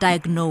dots and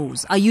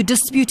diagnose. Are you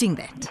disputing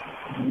that?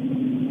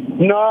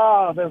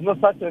 No, there's no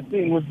such a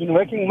thing. We've been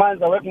working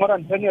mines. I work more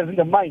than 10 years in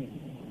the mine.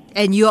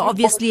 And you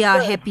obviously are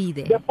happy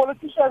there. The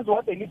politicians,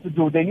 what they need to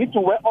do, they need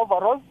to wear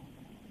overalls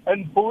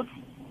and boots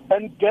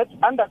and get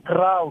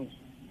underground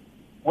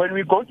when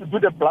we go to do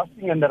the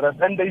blasting and the rest.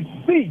 And they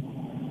see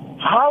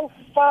how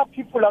far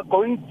people are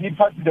going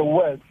deeper to the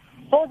world,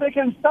 so they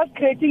can start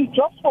creating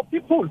jobs for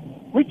people,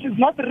 which is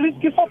not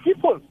risky for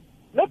people.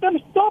 Let them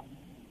stop.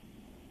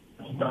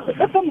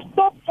 Let them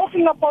stop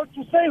talking about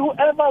to say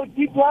whoever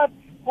did what,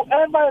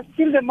 whoever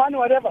steal the money,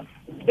 whatever.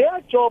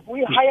 Their job,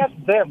 we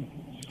hired them.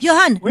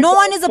 Johan, no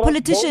one is a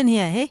politician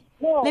here, hey?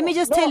 No, let me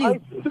just tell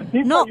you.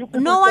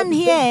 No one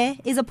here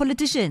is a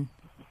politician.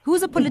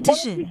 Who's a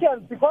politician?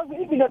 Politicians, because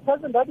even a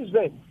person that is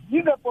there,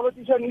 he's a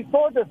politician, he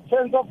saw the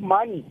chance of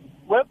money,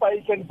 whereby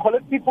he can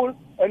collect people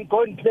and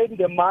go and claim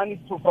the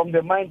money from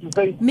the mine to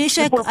say...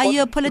 Meshack, are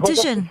you a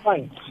politician?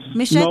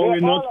 Meshack? No, we're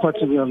not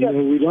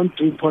partisan. We don't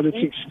do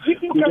politics.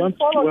 We don't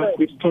work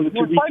with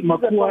politics.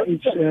 Macua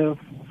is...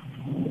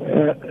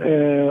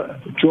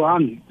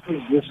 Johan,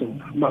 please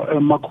listen.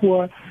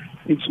 Macua,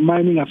 it's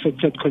mining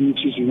affected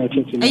communities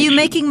united in... Are you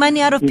making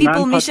money out of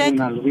people, Meshack?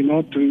 We're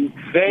not doing...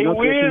 They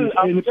will.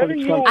 I'm telling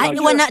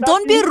you.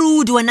 Don't be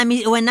rude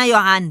when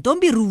Johan. Don't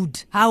be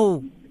rude.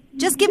 How?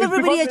 Just give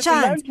everybody a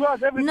chance.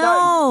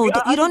 No,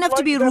 you don't have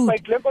to be rude.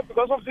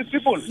 Because of these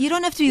people. You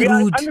don't have to be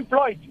rude.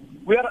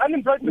 We are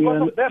unemployed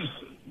because of them.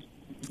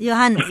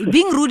 Johan,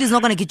 being rude is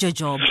not going to get you a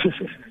job.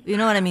 You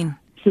know what I mean?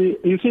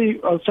 You see,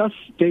 I'll just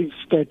take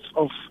stats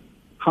of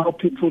how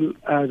people,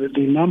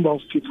 the number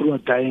of people who are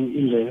dying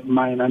in the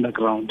mine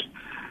underground.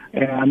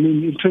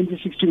 In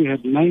 2016 we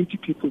had 90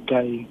 people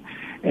dying.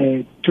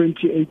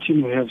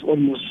 2018 we have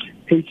almost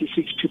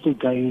 86 people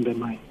dying in the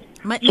mine.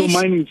 So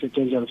mining is a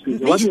dangerous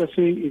business. What we are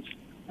saying is,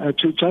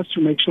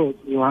 to make sure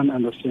Johan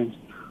understands,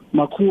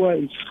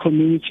 Macua is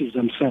communities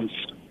themselves.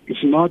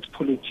 It's not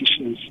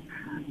politicians.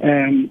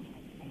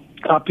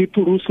 are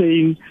people who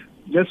saying,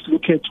 let's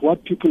look at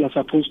what people are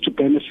supposed to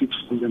benefit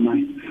from the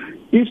mine.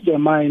 If the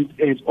mine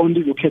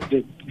only look at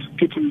the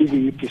people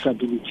living with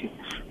disability,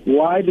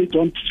 why they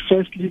don't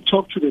firstly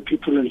talk to the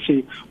people and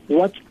say,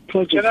 what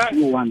projects do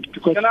you want?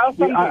 Because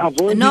we are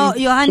avoiding... No,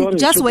 Johan,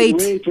 wait.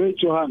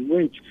 Wait, Johan,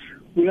 wait.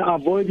 We are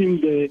avoiding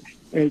the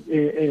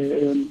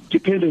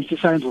dependency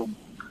syndrome.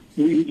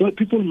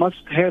 People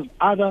must have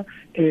other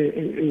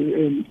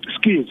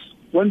skills.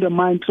 When the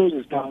mine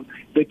closes down,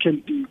 they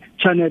can be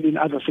channeled in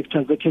other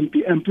sectors. They can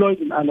be employed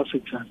in other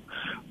sectors.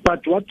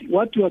 But what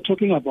you are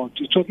talking about,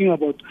 you're talking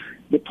about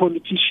the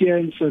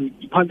politicians and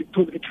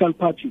political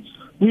parties.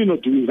 We're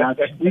not doing that.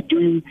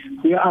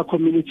 We are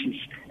communities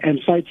and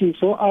fighting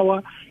for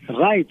our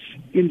rights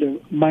in the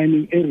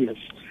mining areas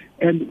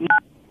and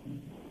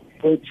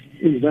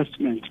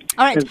investment.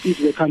 All right. As if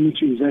they're coming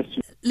to invest.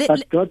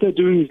 But what they're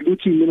doing is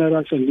looting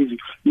minerals and leaving.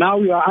 Now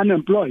we are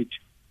unemployed.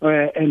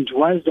 And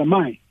why is the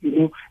mine?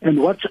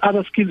 And what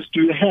other skills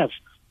do you have?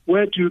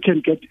 Where do you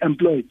can get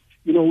employed?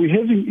 We're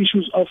having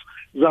issues of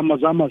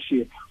zamazamas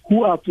here, we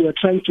are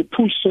trying to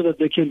push so that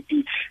they can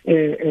be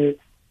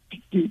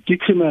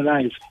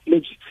decriminalized,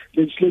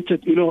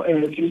 legislated,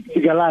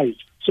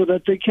 legalized, so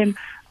that they can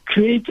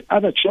create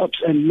other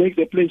jobs and make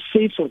the place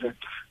safe for them.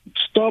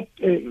 Stop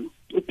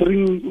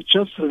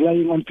just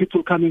relying on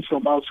people coming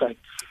from outside.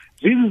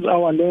 This is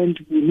our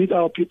land. We need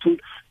our people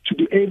to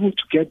be able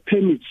to get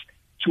permits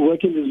to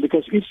work in this,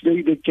 because if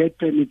they get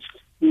permits,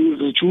 we will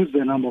reduce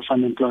the number of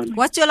unemployment.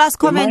 What's your last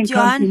comment,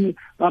 Johan?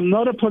 I'm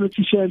not a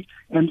politician,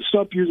 and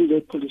stop using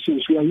the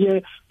politicians. We are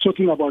here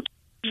talking about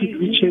should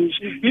we change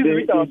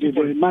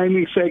the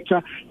mining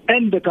sector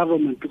and the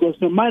government, because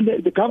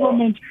the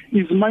government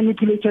is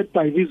manipulated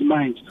by these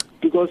mines.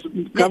 Because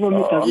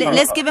government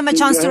let's give him a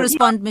chance to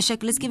respond,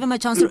 Meshack. Let's give him a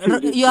chance to...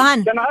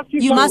 Johan,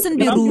 you mustn't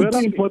be rude. It's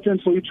very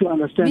important for you to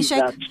understand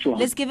Meshack, that.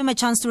 let's give him a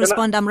chance to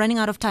respond. I'm running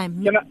out of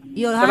time.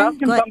 Johan,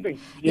 go ahead.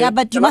 Yeah,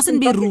 but you mustn't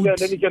be rude.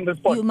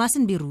 You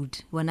mustn't be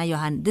rude,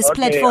 Johan. This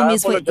platform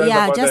is for...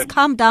 Yeah, just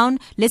calm down.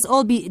 Let's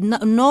all be...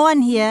 No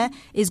one here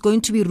is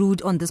going to be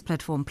rude on this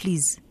platform.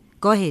 Please,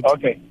 go ahead.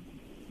 Okay.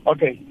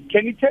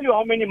 Can you tell you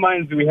how many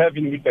mines we have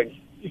in Witbank,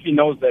 if he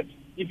knows that?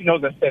 If he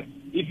knows the steps,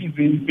 if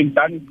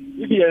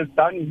he has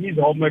done his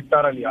homework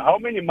thoroughly, how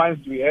many mines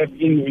do we have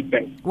in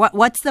Witbank?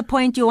 What's the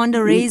point you want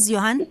to raise,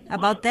 Johan,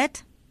 about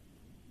that?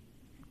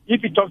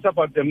 If he talks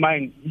about the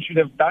mine, he should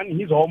have done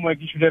his homework.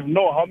 He should have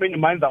known how many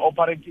mines are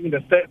operating in the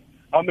state,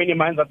 how many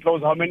mines are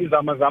closed, how many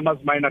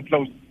Zamazamas mines are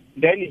closed.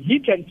 Then he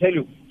can tell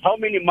you how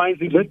many mines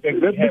in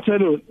Witbank let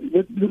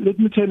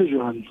me tell you,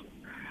 Johan.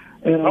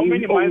 How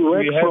many mines do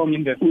we have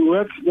in there?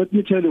 Let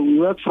me tell you, we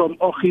work from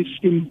Ochis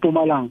in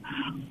Mpumalanga.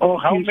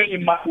 How many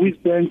mines?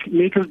 Witbank,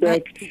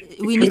 Middelburg.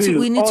 We need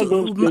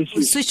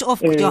to switch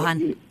off,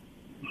 Johan.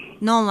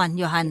 No one,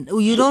 Johan.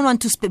 You don't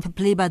want to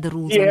play by the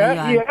rules.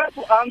 Johan.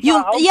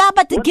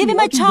 But give him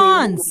a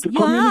chance. The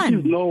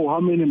communities know how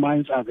many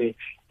mines are there.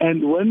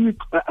 And when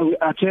we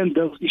attend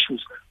those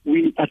issues,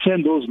 we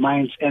attend those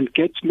mines and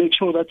make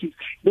sure that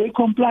they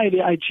comply, they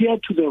adhere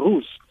to the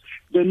rules.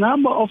 The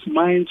number of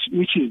mines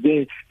which is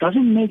there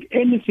doesn't make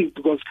anything,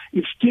 because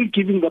it's still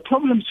giving the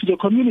problems to the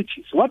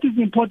communities. What is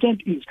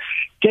important is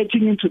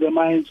getting into the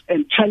mines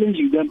and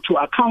challenging them to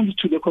account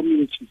to the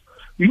communities.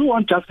 You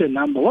want just a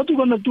number. What are you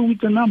going to do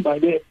with the number?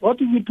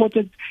 What is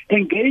important?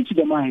 Engage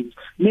the mines.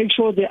 Make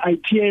sure they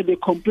adhere, they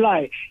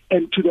comply,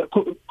 and to the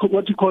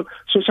what you call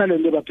social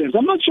and labor plans.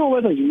 I'm not sure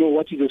whether you know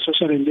what is a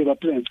social and labor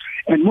plans,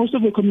 and most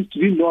of the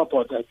communities didn't know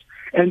about that.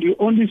 And you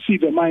only see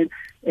the mine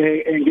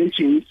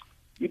engaging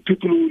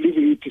people who live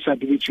with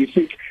disability. We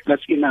think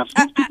that's enough.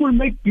 These people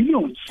make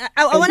billions.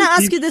 I want to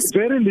ask you this.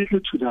 Very little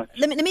to that.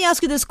 Let me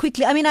ask you this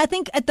quickly. I mean, I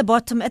think at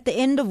the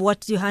end of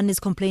what Johan is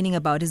complaining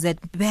about is that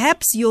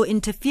perhaps your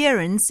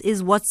interference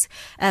is what's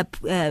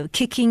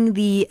kicking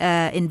the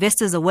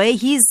investors away.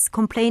 He's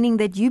complaining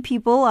that you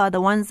people are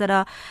the ones that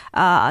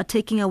are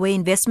taking away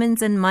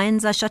investments, and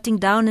mines are shutting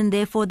down, and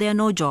therefore there are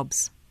no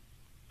jobs.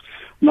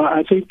 No,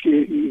 I think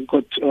you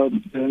got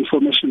the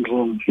information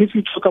wrong. If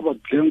you talk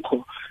about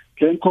Glencore,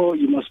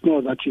 you must know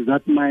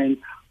that mine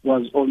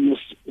was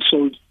almost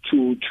sold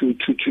to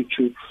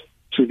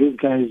these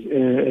guys,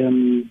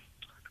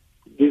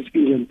 these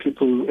Indian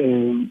people,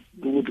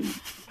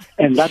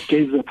 and that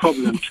gave a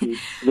problem to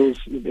those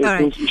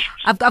issues.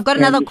 I've got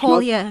another call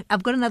here.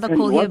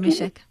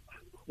 Meshack.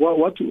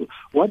 What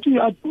we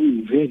are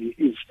doing really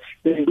is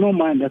there is no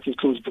mine that is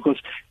closed,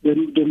 because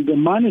the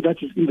money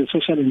that is in the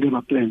social and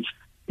labor plans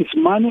is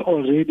money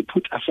already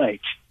put aside.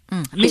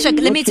 Meshack,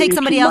 let me take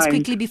somebody else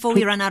quickly before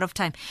we run out of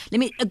time.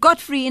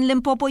 Godfrey in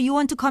Limpopo, you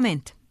want to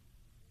comment?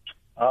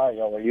 Hi,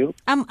 how are you?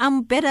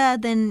 I'm better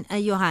than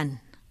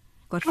Johan.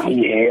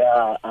 Godfrey.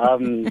 Yeah,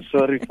 I'm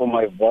sorry for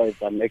my voice.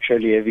 I'm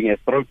actually having a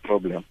throat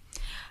problem.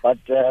 But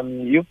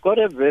you've got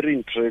a very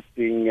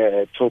interesting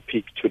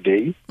topic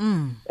today.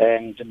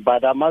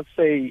 But I must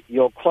say,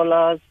 your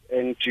callers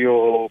and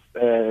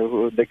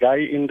the guy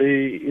in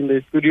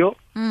the studio.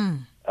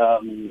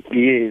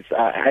 Yes,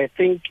 I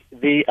think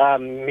they are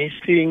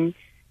missing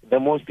the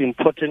most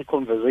important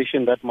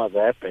conversation that must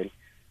happen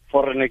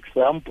for an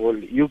example,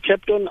 you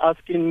kept on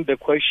asking the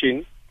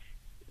question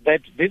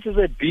that this is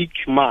a big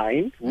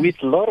mine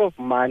with a lot of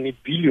money,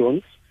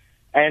 billions,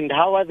 and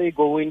how are they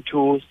going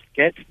to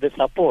get the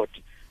support?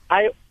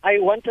 I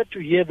wanted to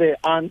hear the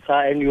answer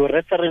and your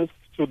reference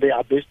to the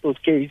asbestos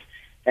case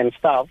and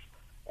stuff,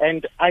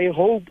 and I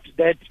hoped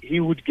that he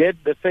would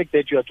get the fact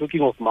that you are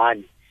talking of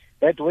money,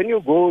 that when you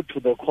go to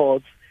the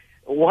courts,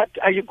 what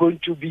are you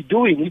going to be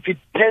doing? If it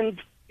turns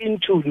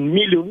into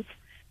millions,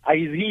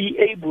 is he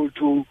able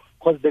to,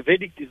 because the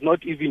verdict is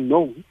not even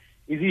known,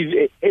 is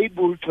he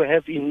able to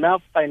have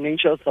enough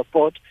financial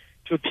support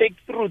to take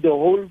through the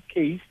whole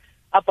case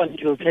up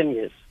until 10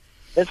 years?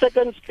 The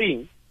second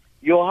thing,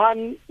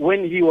 Johan,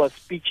 when he was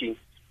speaking,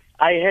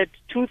 I had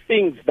two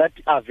things that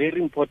are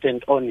very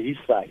important on his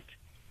side.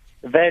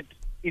 That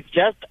it's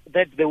just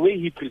that the way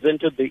he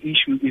presented the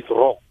issue is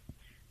wrong.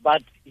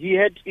 But he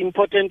had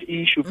important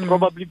issue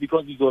probably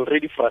because he's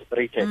already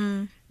frustrated.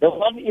 The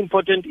one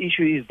important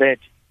issue is that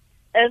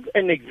as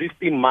an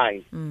existing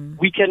mine,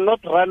 we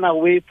cannot run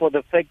away for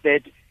the fact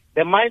that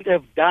the mines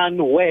have done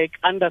work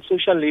under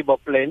social labor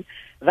plan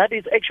that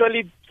is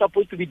actually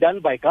supposed to be done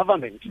by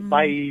government,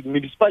 by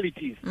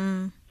municipalities.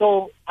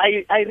 So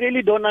I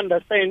really don't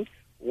understand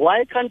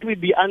why can't we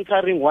be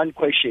answering one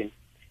question.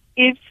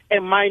 If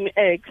a mine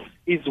X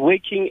is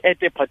working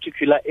at a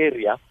particular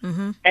area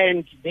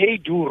and they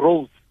do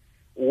roads,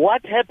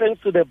 what happens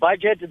to the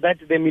budget that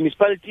the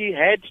municipality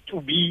had to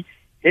be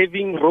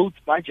having roads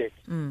budget?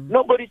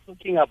 Nobody's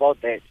talking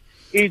about that.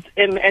 It's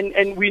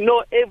and we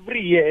know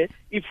every year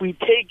if we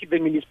take the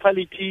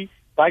municipality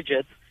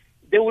budget,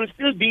 they will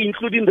still be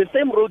including the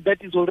same road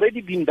that is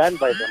already been done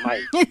by the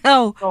mine.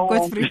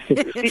 Godfrey.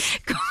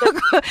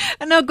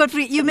 No,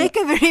 Godfrey, you make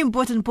a very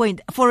important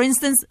point. For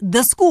instance,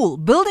 the school,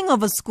 building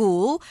of a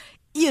school,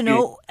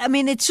 I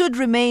mean, it should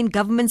remain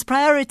government's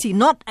priority.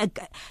 Not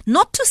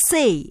to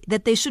say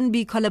that there shouldn't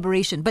be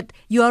collaboration, but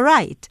you are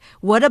right.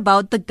 What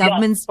about the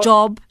government's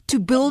job to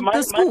build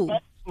the school?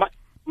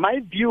 My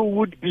view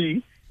would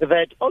be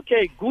that,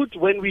 okay, good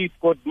when we've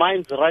got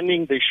mines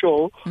running the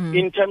show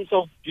in terms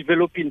of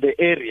developing the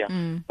area.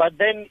 But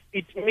then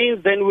it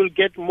means then we'll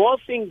get more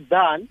things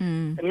done.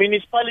 The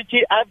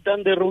municipality, I've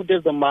done the road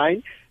as a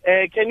mine.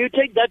 Can you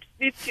take that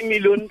 50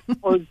 million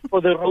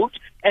for the road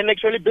and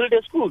actually build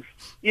a school,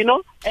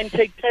 and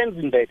take turns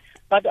in that?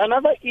 But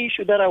another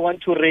issue that I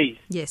want to raise.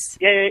 Yes.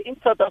 In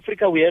South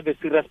Africa, we have a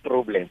serious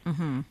problem.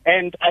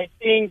 And I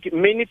think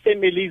many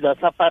families are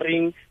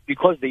suffering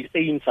because they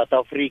stay in South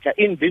Africa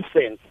in this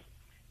sense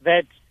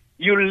that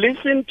you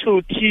listen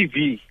to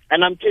TV,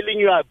 and I'm telling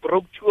you, I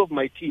broke 2 of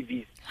my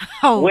TVs.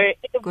 Where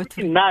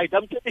every night,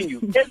 I'm telling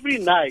you, every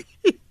night,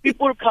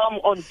 people come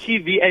on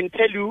TV and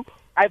tell you,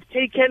 I've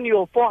taken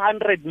your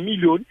 400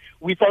 million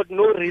without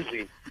no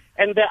reason.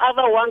 And the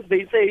other ones,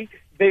 they say,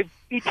 they've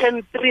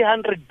eaten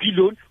 300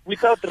 billion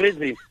without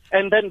reason.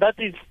 And then that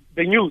is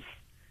the news.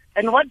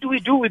 And what do we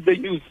do with the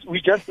news?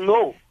 We just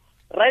know.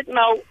 Right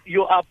now,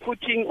 you are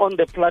putting on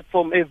the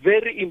platform a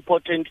very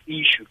important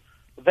issue,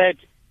 that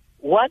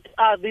what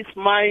are these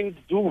mines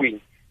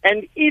doing?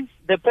 And if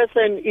the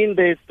person in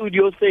the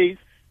studio says,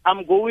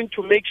 I'm going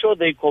to make sure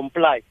they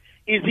comply,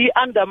 is he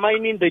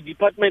undermining the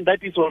department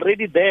that is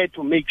already there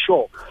to make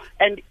sure?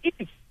 And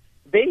if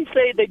they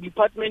say the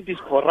department is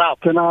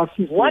corrupt,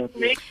 what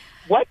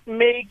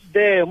makes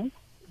them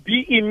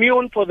be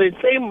immune for the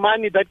same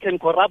money that can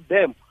corrupt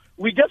them?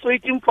 We're just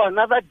waiting for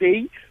another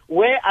day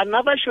where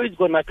another show is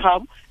going to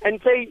come and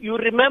say, you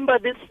remember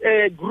this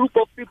group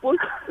of people?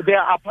 They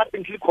are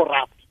apparently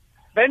corrupt.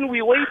 Then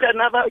we wait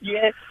another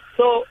year.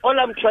 So all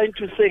I'm trying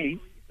to say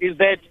is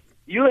that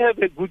you have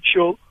a good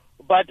show,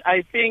 but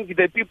I think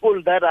the people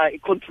that are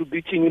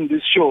contributing in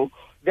this show,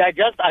 they are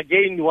just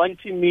again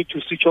wanting me to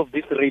switch off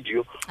this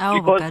radio.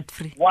 Because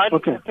one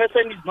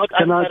person is not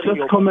answering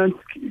your comment?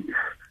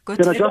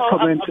 Can I just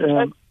comment?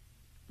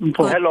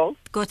 Hello?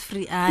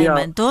 Godfrey,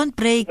 man, don't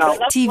break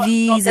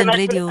TVs and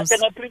radios. Can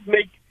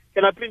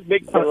I please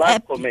make the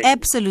last comment?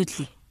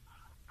 Absolutely.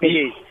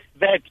 Yes,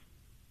 that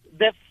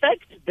the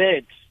fact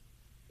that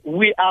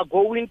we are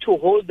going to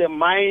hold the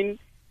mine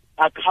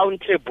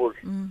accountable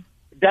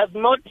does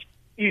not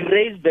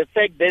erase the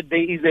fact that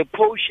there is a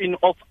portion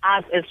of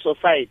us as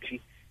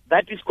society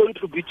that is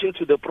contributing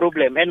to the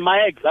problem. And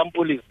my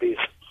example is this,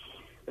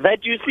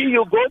 that you see,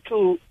 you go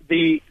to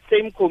the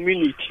same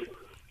community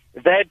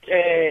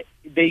that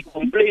they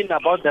complain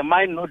about the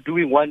mine not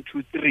doing 1,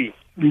 2, 3.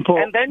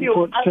 And then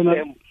you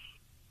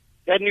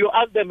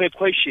ask them a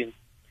question.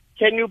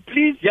 Can you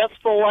please just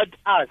forward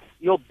us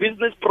your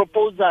business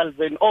proposals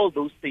and all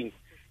those things?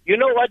 You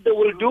know what they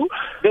will do?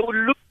 They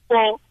will look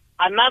for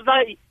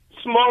another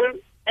small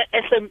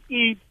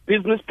SME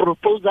business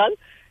proposal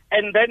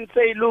and then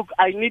say, look,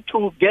 I need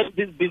to get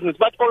this business.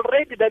 But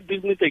already that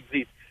business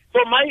exists. So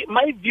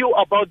my view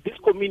about these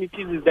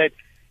communities is that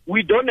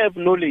we don't have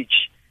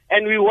knowledge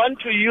and we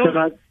want to use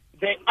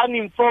the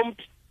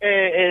uninformed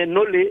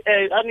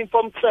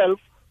uninformed self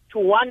to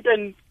want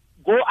and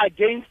go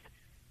against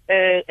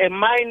a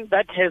mind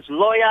that has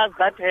lawyers,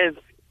 that has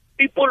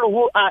people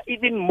who are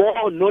even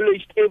more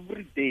knowledge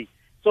every day.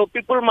 So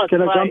people must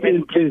Can I try jump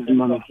in, please,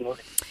 Mama?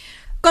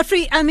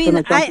 Godfrey, I mean,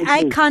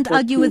 I can't Yes,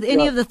 argue with please,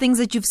 any yeah. of the things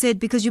that you've said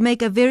because you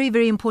make a very,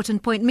 very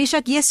important point.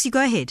 Meshack, yes, you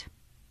go ahead.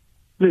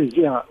 Please,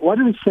 yeah. What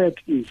we said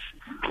is,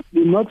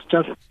 we're not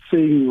just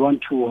saying we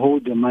want to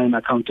hold the mine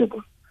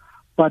accountable,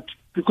 but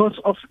because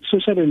of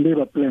social and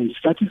labor plans,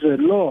 that is a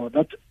law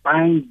that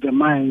binds the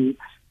mine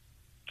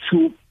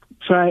to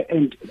try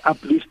and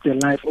uplift the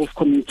life of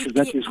communities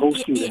that is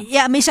hosting them.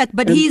 Yeah, Meshack,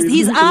 but And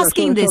he's sorry,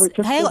 asking this.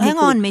 just Hang let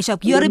me on, say-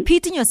 Meshack. You're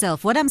repeating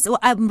yourself.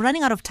 I'm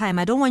running out of time.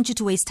 I don't want you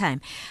to waste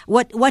time.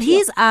 What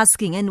he's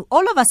asking, and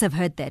all of us have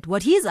heard that.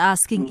 What he's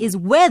asking is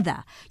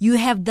whether you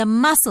have the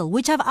muscle,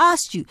 which I've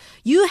asked you.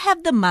 You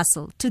have the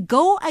muscle to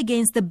go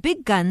against the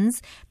big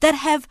guns that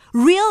have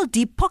real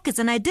deep pockets.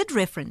 And I did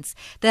reference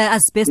the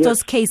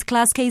asbestos case,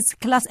 class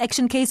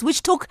action case,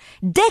 which took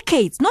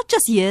decades, not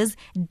just years,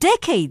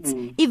 decades.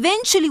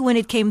 Eventually, when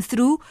it came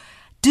through,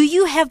 do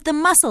you have the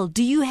muscle?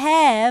 Do you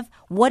have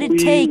what it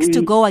takes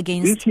to go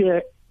against? This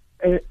year,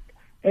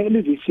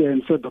 early this year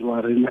in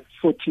February,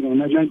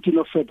 19th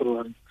of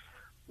February,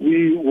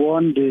 we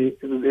won the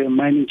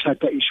mining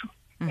charter issue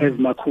as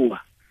Macua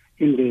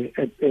in the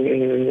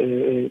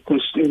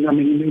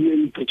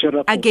in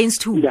Pretoria.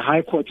 Against who? In the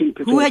High Court in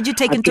Pretoria. Who had you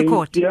taken to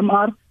court?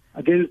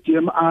 Against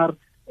DMR,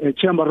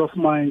 Chamber of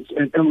Mines,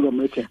 and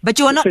Anglo-American. But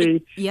you are not.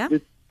 Yeah.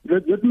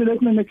 Let me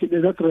make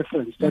that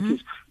reference. That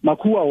is,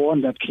 Macua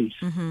won that case,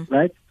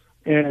 right?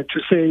 To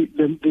say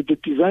the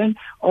design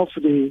of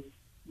the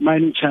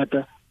mining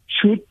charter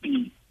should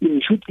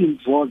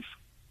involve,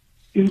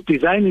 in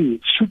designing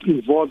it, should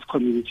involve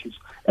communities,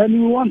 and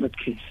we won that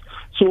case.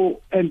 So,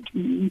 and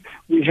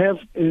we have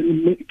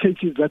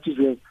cases that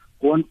is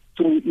gone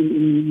through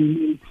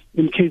in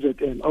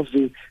KZN of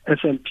the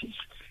SLPs,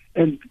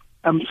 and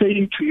I'm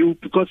saying to you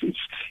because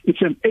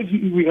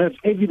we have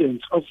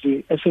evidence of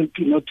the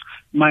SLP not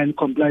mine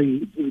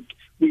complying.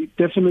 We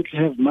definitely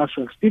have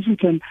muscles. If we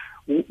can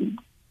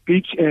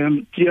beat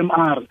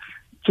TMR,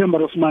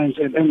 Chamber of Mines,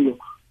 and Anglo,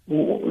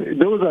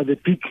 those are the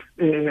big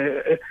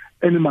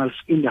animals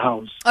in the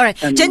house. All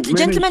right, and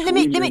gentlemen, let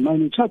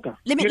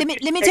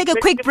me take a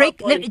quick break.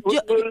 We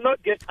will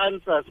not get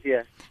answers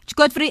here.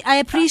 Godfrey, I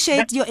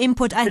appreciate your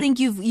input. I think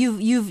you've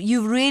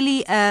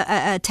really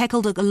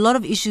tackled a lot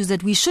of issues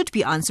that we should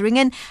be answering,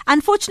 and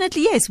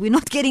unfortunately, yes, we're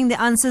not getting the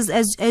answers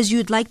as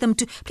you'd like them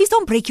to. Please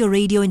don't break your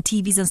radio and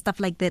TVs and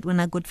stuff like that. When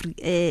I Godfrey,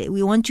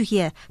 we want you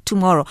here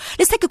tomorrow.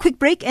 Let's take a quick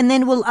break, and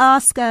then we'll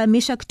ask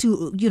Meshack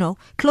to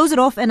close it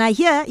off. And I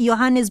hear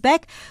Johan is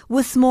back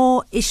with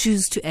more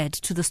issues to add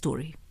to the story.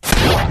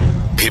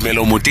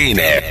 Phemelo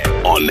Motene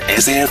on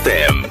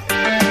SAFM.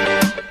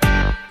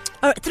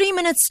 All right, 3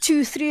 minutes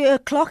to 3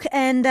 o'clock,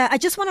 and I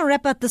just want to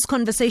wrap up this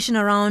conversation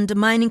around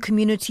mining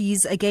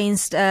communities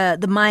against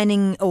the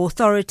mining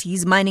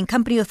authorities, mining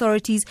company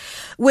authorities,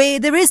 where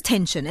there is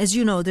tension. As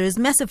you know, there is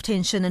massive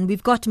tension, and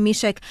we've got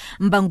Meshack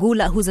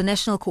Mbangula, who's a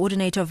national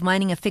coordinator of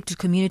Mining Affected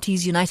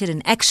Communities United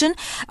in Action,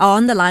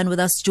 on the line with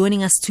us,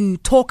 joining us to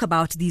talk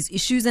about these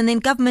issues. And then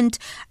government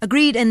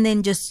agreed and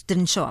then just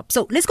didn't show up.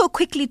 So let's go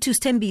quickly to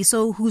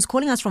Stembiso, who's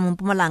calling us from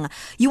Mpumalanga.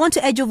 You want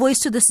to add your voice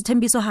to this,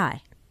 Stembiso?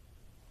 Hi.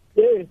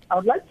 Yes, I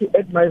would like to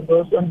add my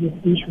voice on this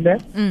issue.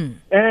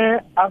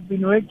 I've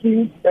been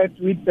working at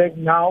Wheatbank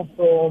now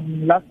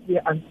from last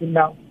year until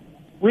now.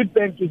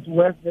 Wheatbank is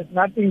worse. There's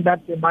nothing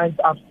that the mines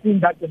I've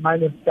seen that the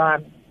mine has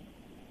done.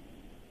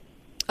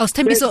 Oh,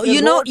 Stembi, so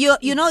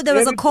there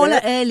was a caller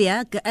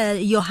earlier,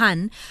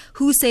 Johan,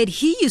 who said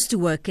he used to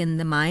work in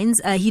the mines.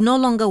 He no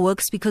longer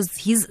works because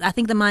I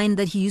think the mine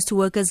that he used to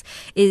work at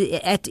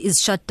is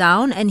shut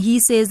down, and he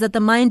says that the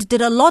mine did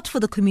a lot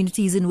for the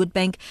communities in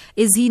Wheatbank.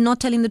 Is he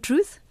not telling the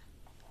truth?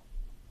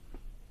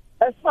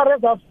 As far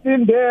as I've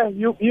seen there,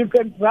 you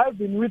can drive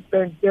in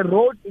Wheatbank. The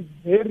road is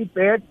very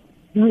bad.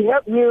 We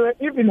were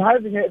even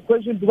having a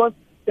question because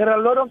there are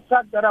a lot of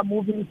trucks that are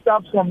moving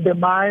stuff from the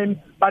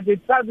mine, but they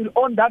travel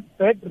on that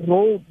bad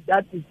road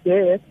that is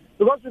there.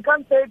 Because we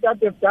can't say that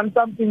they've done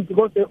something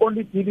because they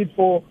only did it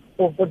for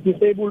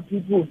disabled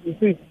people, you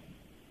see.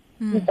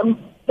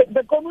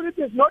 The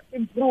community is not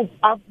improved.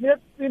 I've not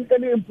seen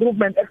any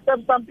improvement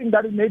except something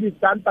that is maybe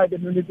done by the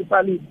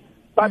municipality.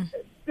 But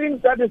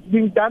things that is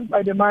being done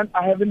by the man,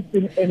 I haven't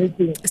seen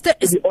anything, to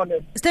be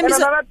honest. And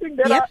another thing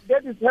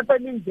that is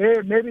happening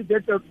there, maybe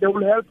that they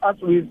will help us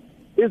with,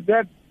 is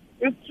that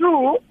it's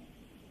true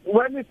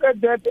when he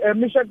said that,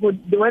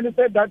 when he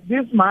said that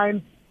this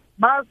mine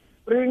must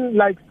bring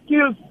like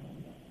skills,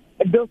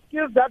 the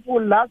skills that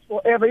will last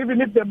forever,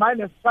 even if the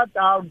mine is shut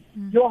down.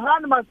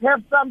 Johan must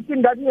have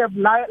something that he have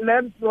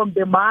learned from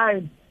the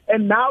mine,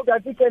 and now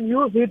that he can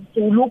use it to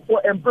look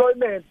for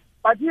employment.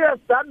 But he has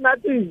done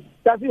nothing.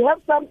 Does he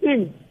have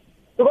something?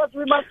 Because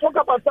we must talk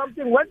about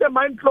something. When the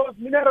mine closed,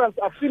 minerals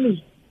are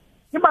finished.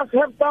 He must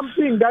have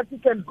something that he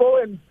can go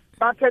and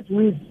market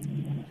with.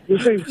 You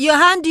see?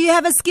 Johan, do you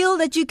have a skill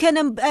that you can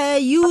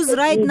use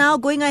right now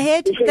going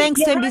ahead?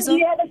 Thanks, Tembiso. Do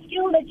you have a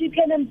skill that you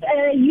can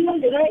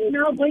use right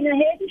now going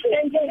ahead?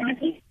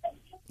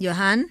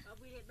 Johan?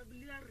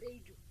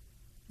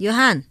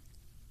 Johan?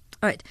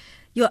 All right.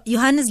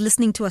 Johan is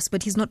listening to us,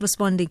 but he's not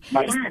responding.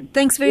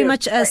 Thanks very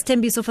much,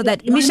 Stembiso, for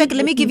that. Meshack,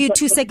 let me give you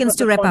 2 seconds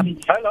to wrap up.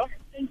 Hello?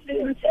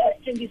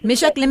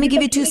 Meshack, let me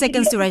give you 2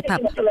 seconds to wrap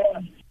up.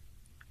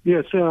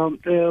 Yes,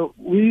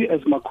 we as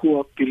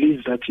Macua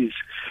believe that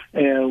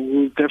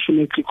we'll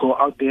definitely go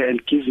out there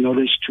and give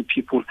knowledge to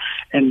people,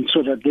 and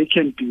so that they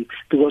can be,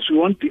 because we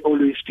won't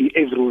always be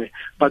everywhere,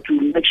 but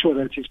we'll make sure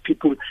that these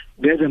people,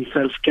 they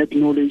themselves get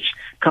knowledge,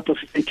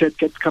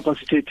 get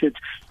capacitated,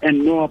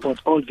 and know about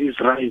all these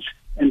rights,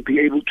 and be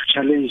able to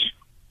challenge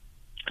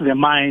the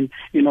mind,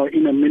 in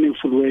a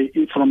meaningful way,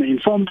 from an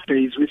informed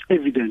base with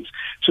evidence,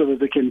 so that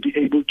they can be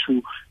able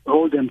to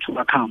hold them to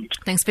account.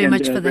 Thanks very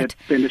much for that.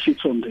 Benefit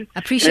from that.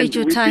 Appreciate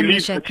your time,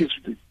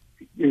 Meshack.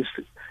 Yes,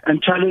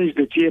 and challenge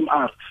the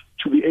TMR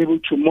to be able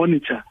to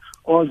monitor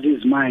all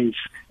these mines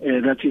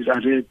that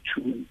are there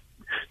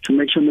to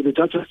make sure that they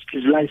don't just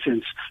give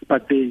license,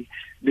 but they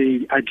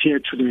adhere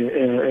to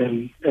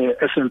the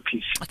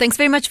SLPs. Thanks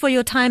very much for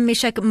your time,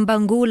 Meshack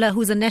Mbangula,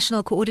 who's a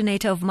national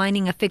coordinator of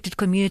Mining Affected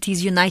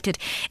Communities United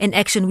in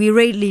Action. We're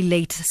really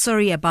late.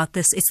 Sorry about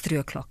this. It's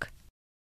 3:00.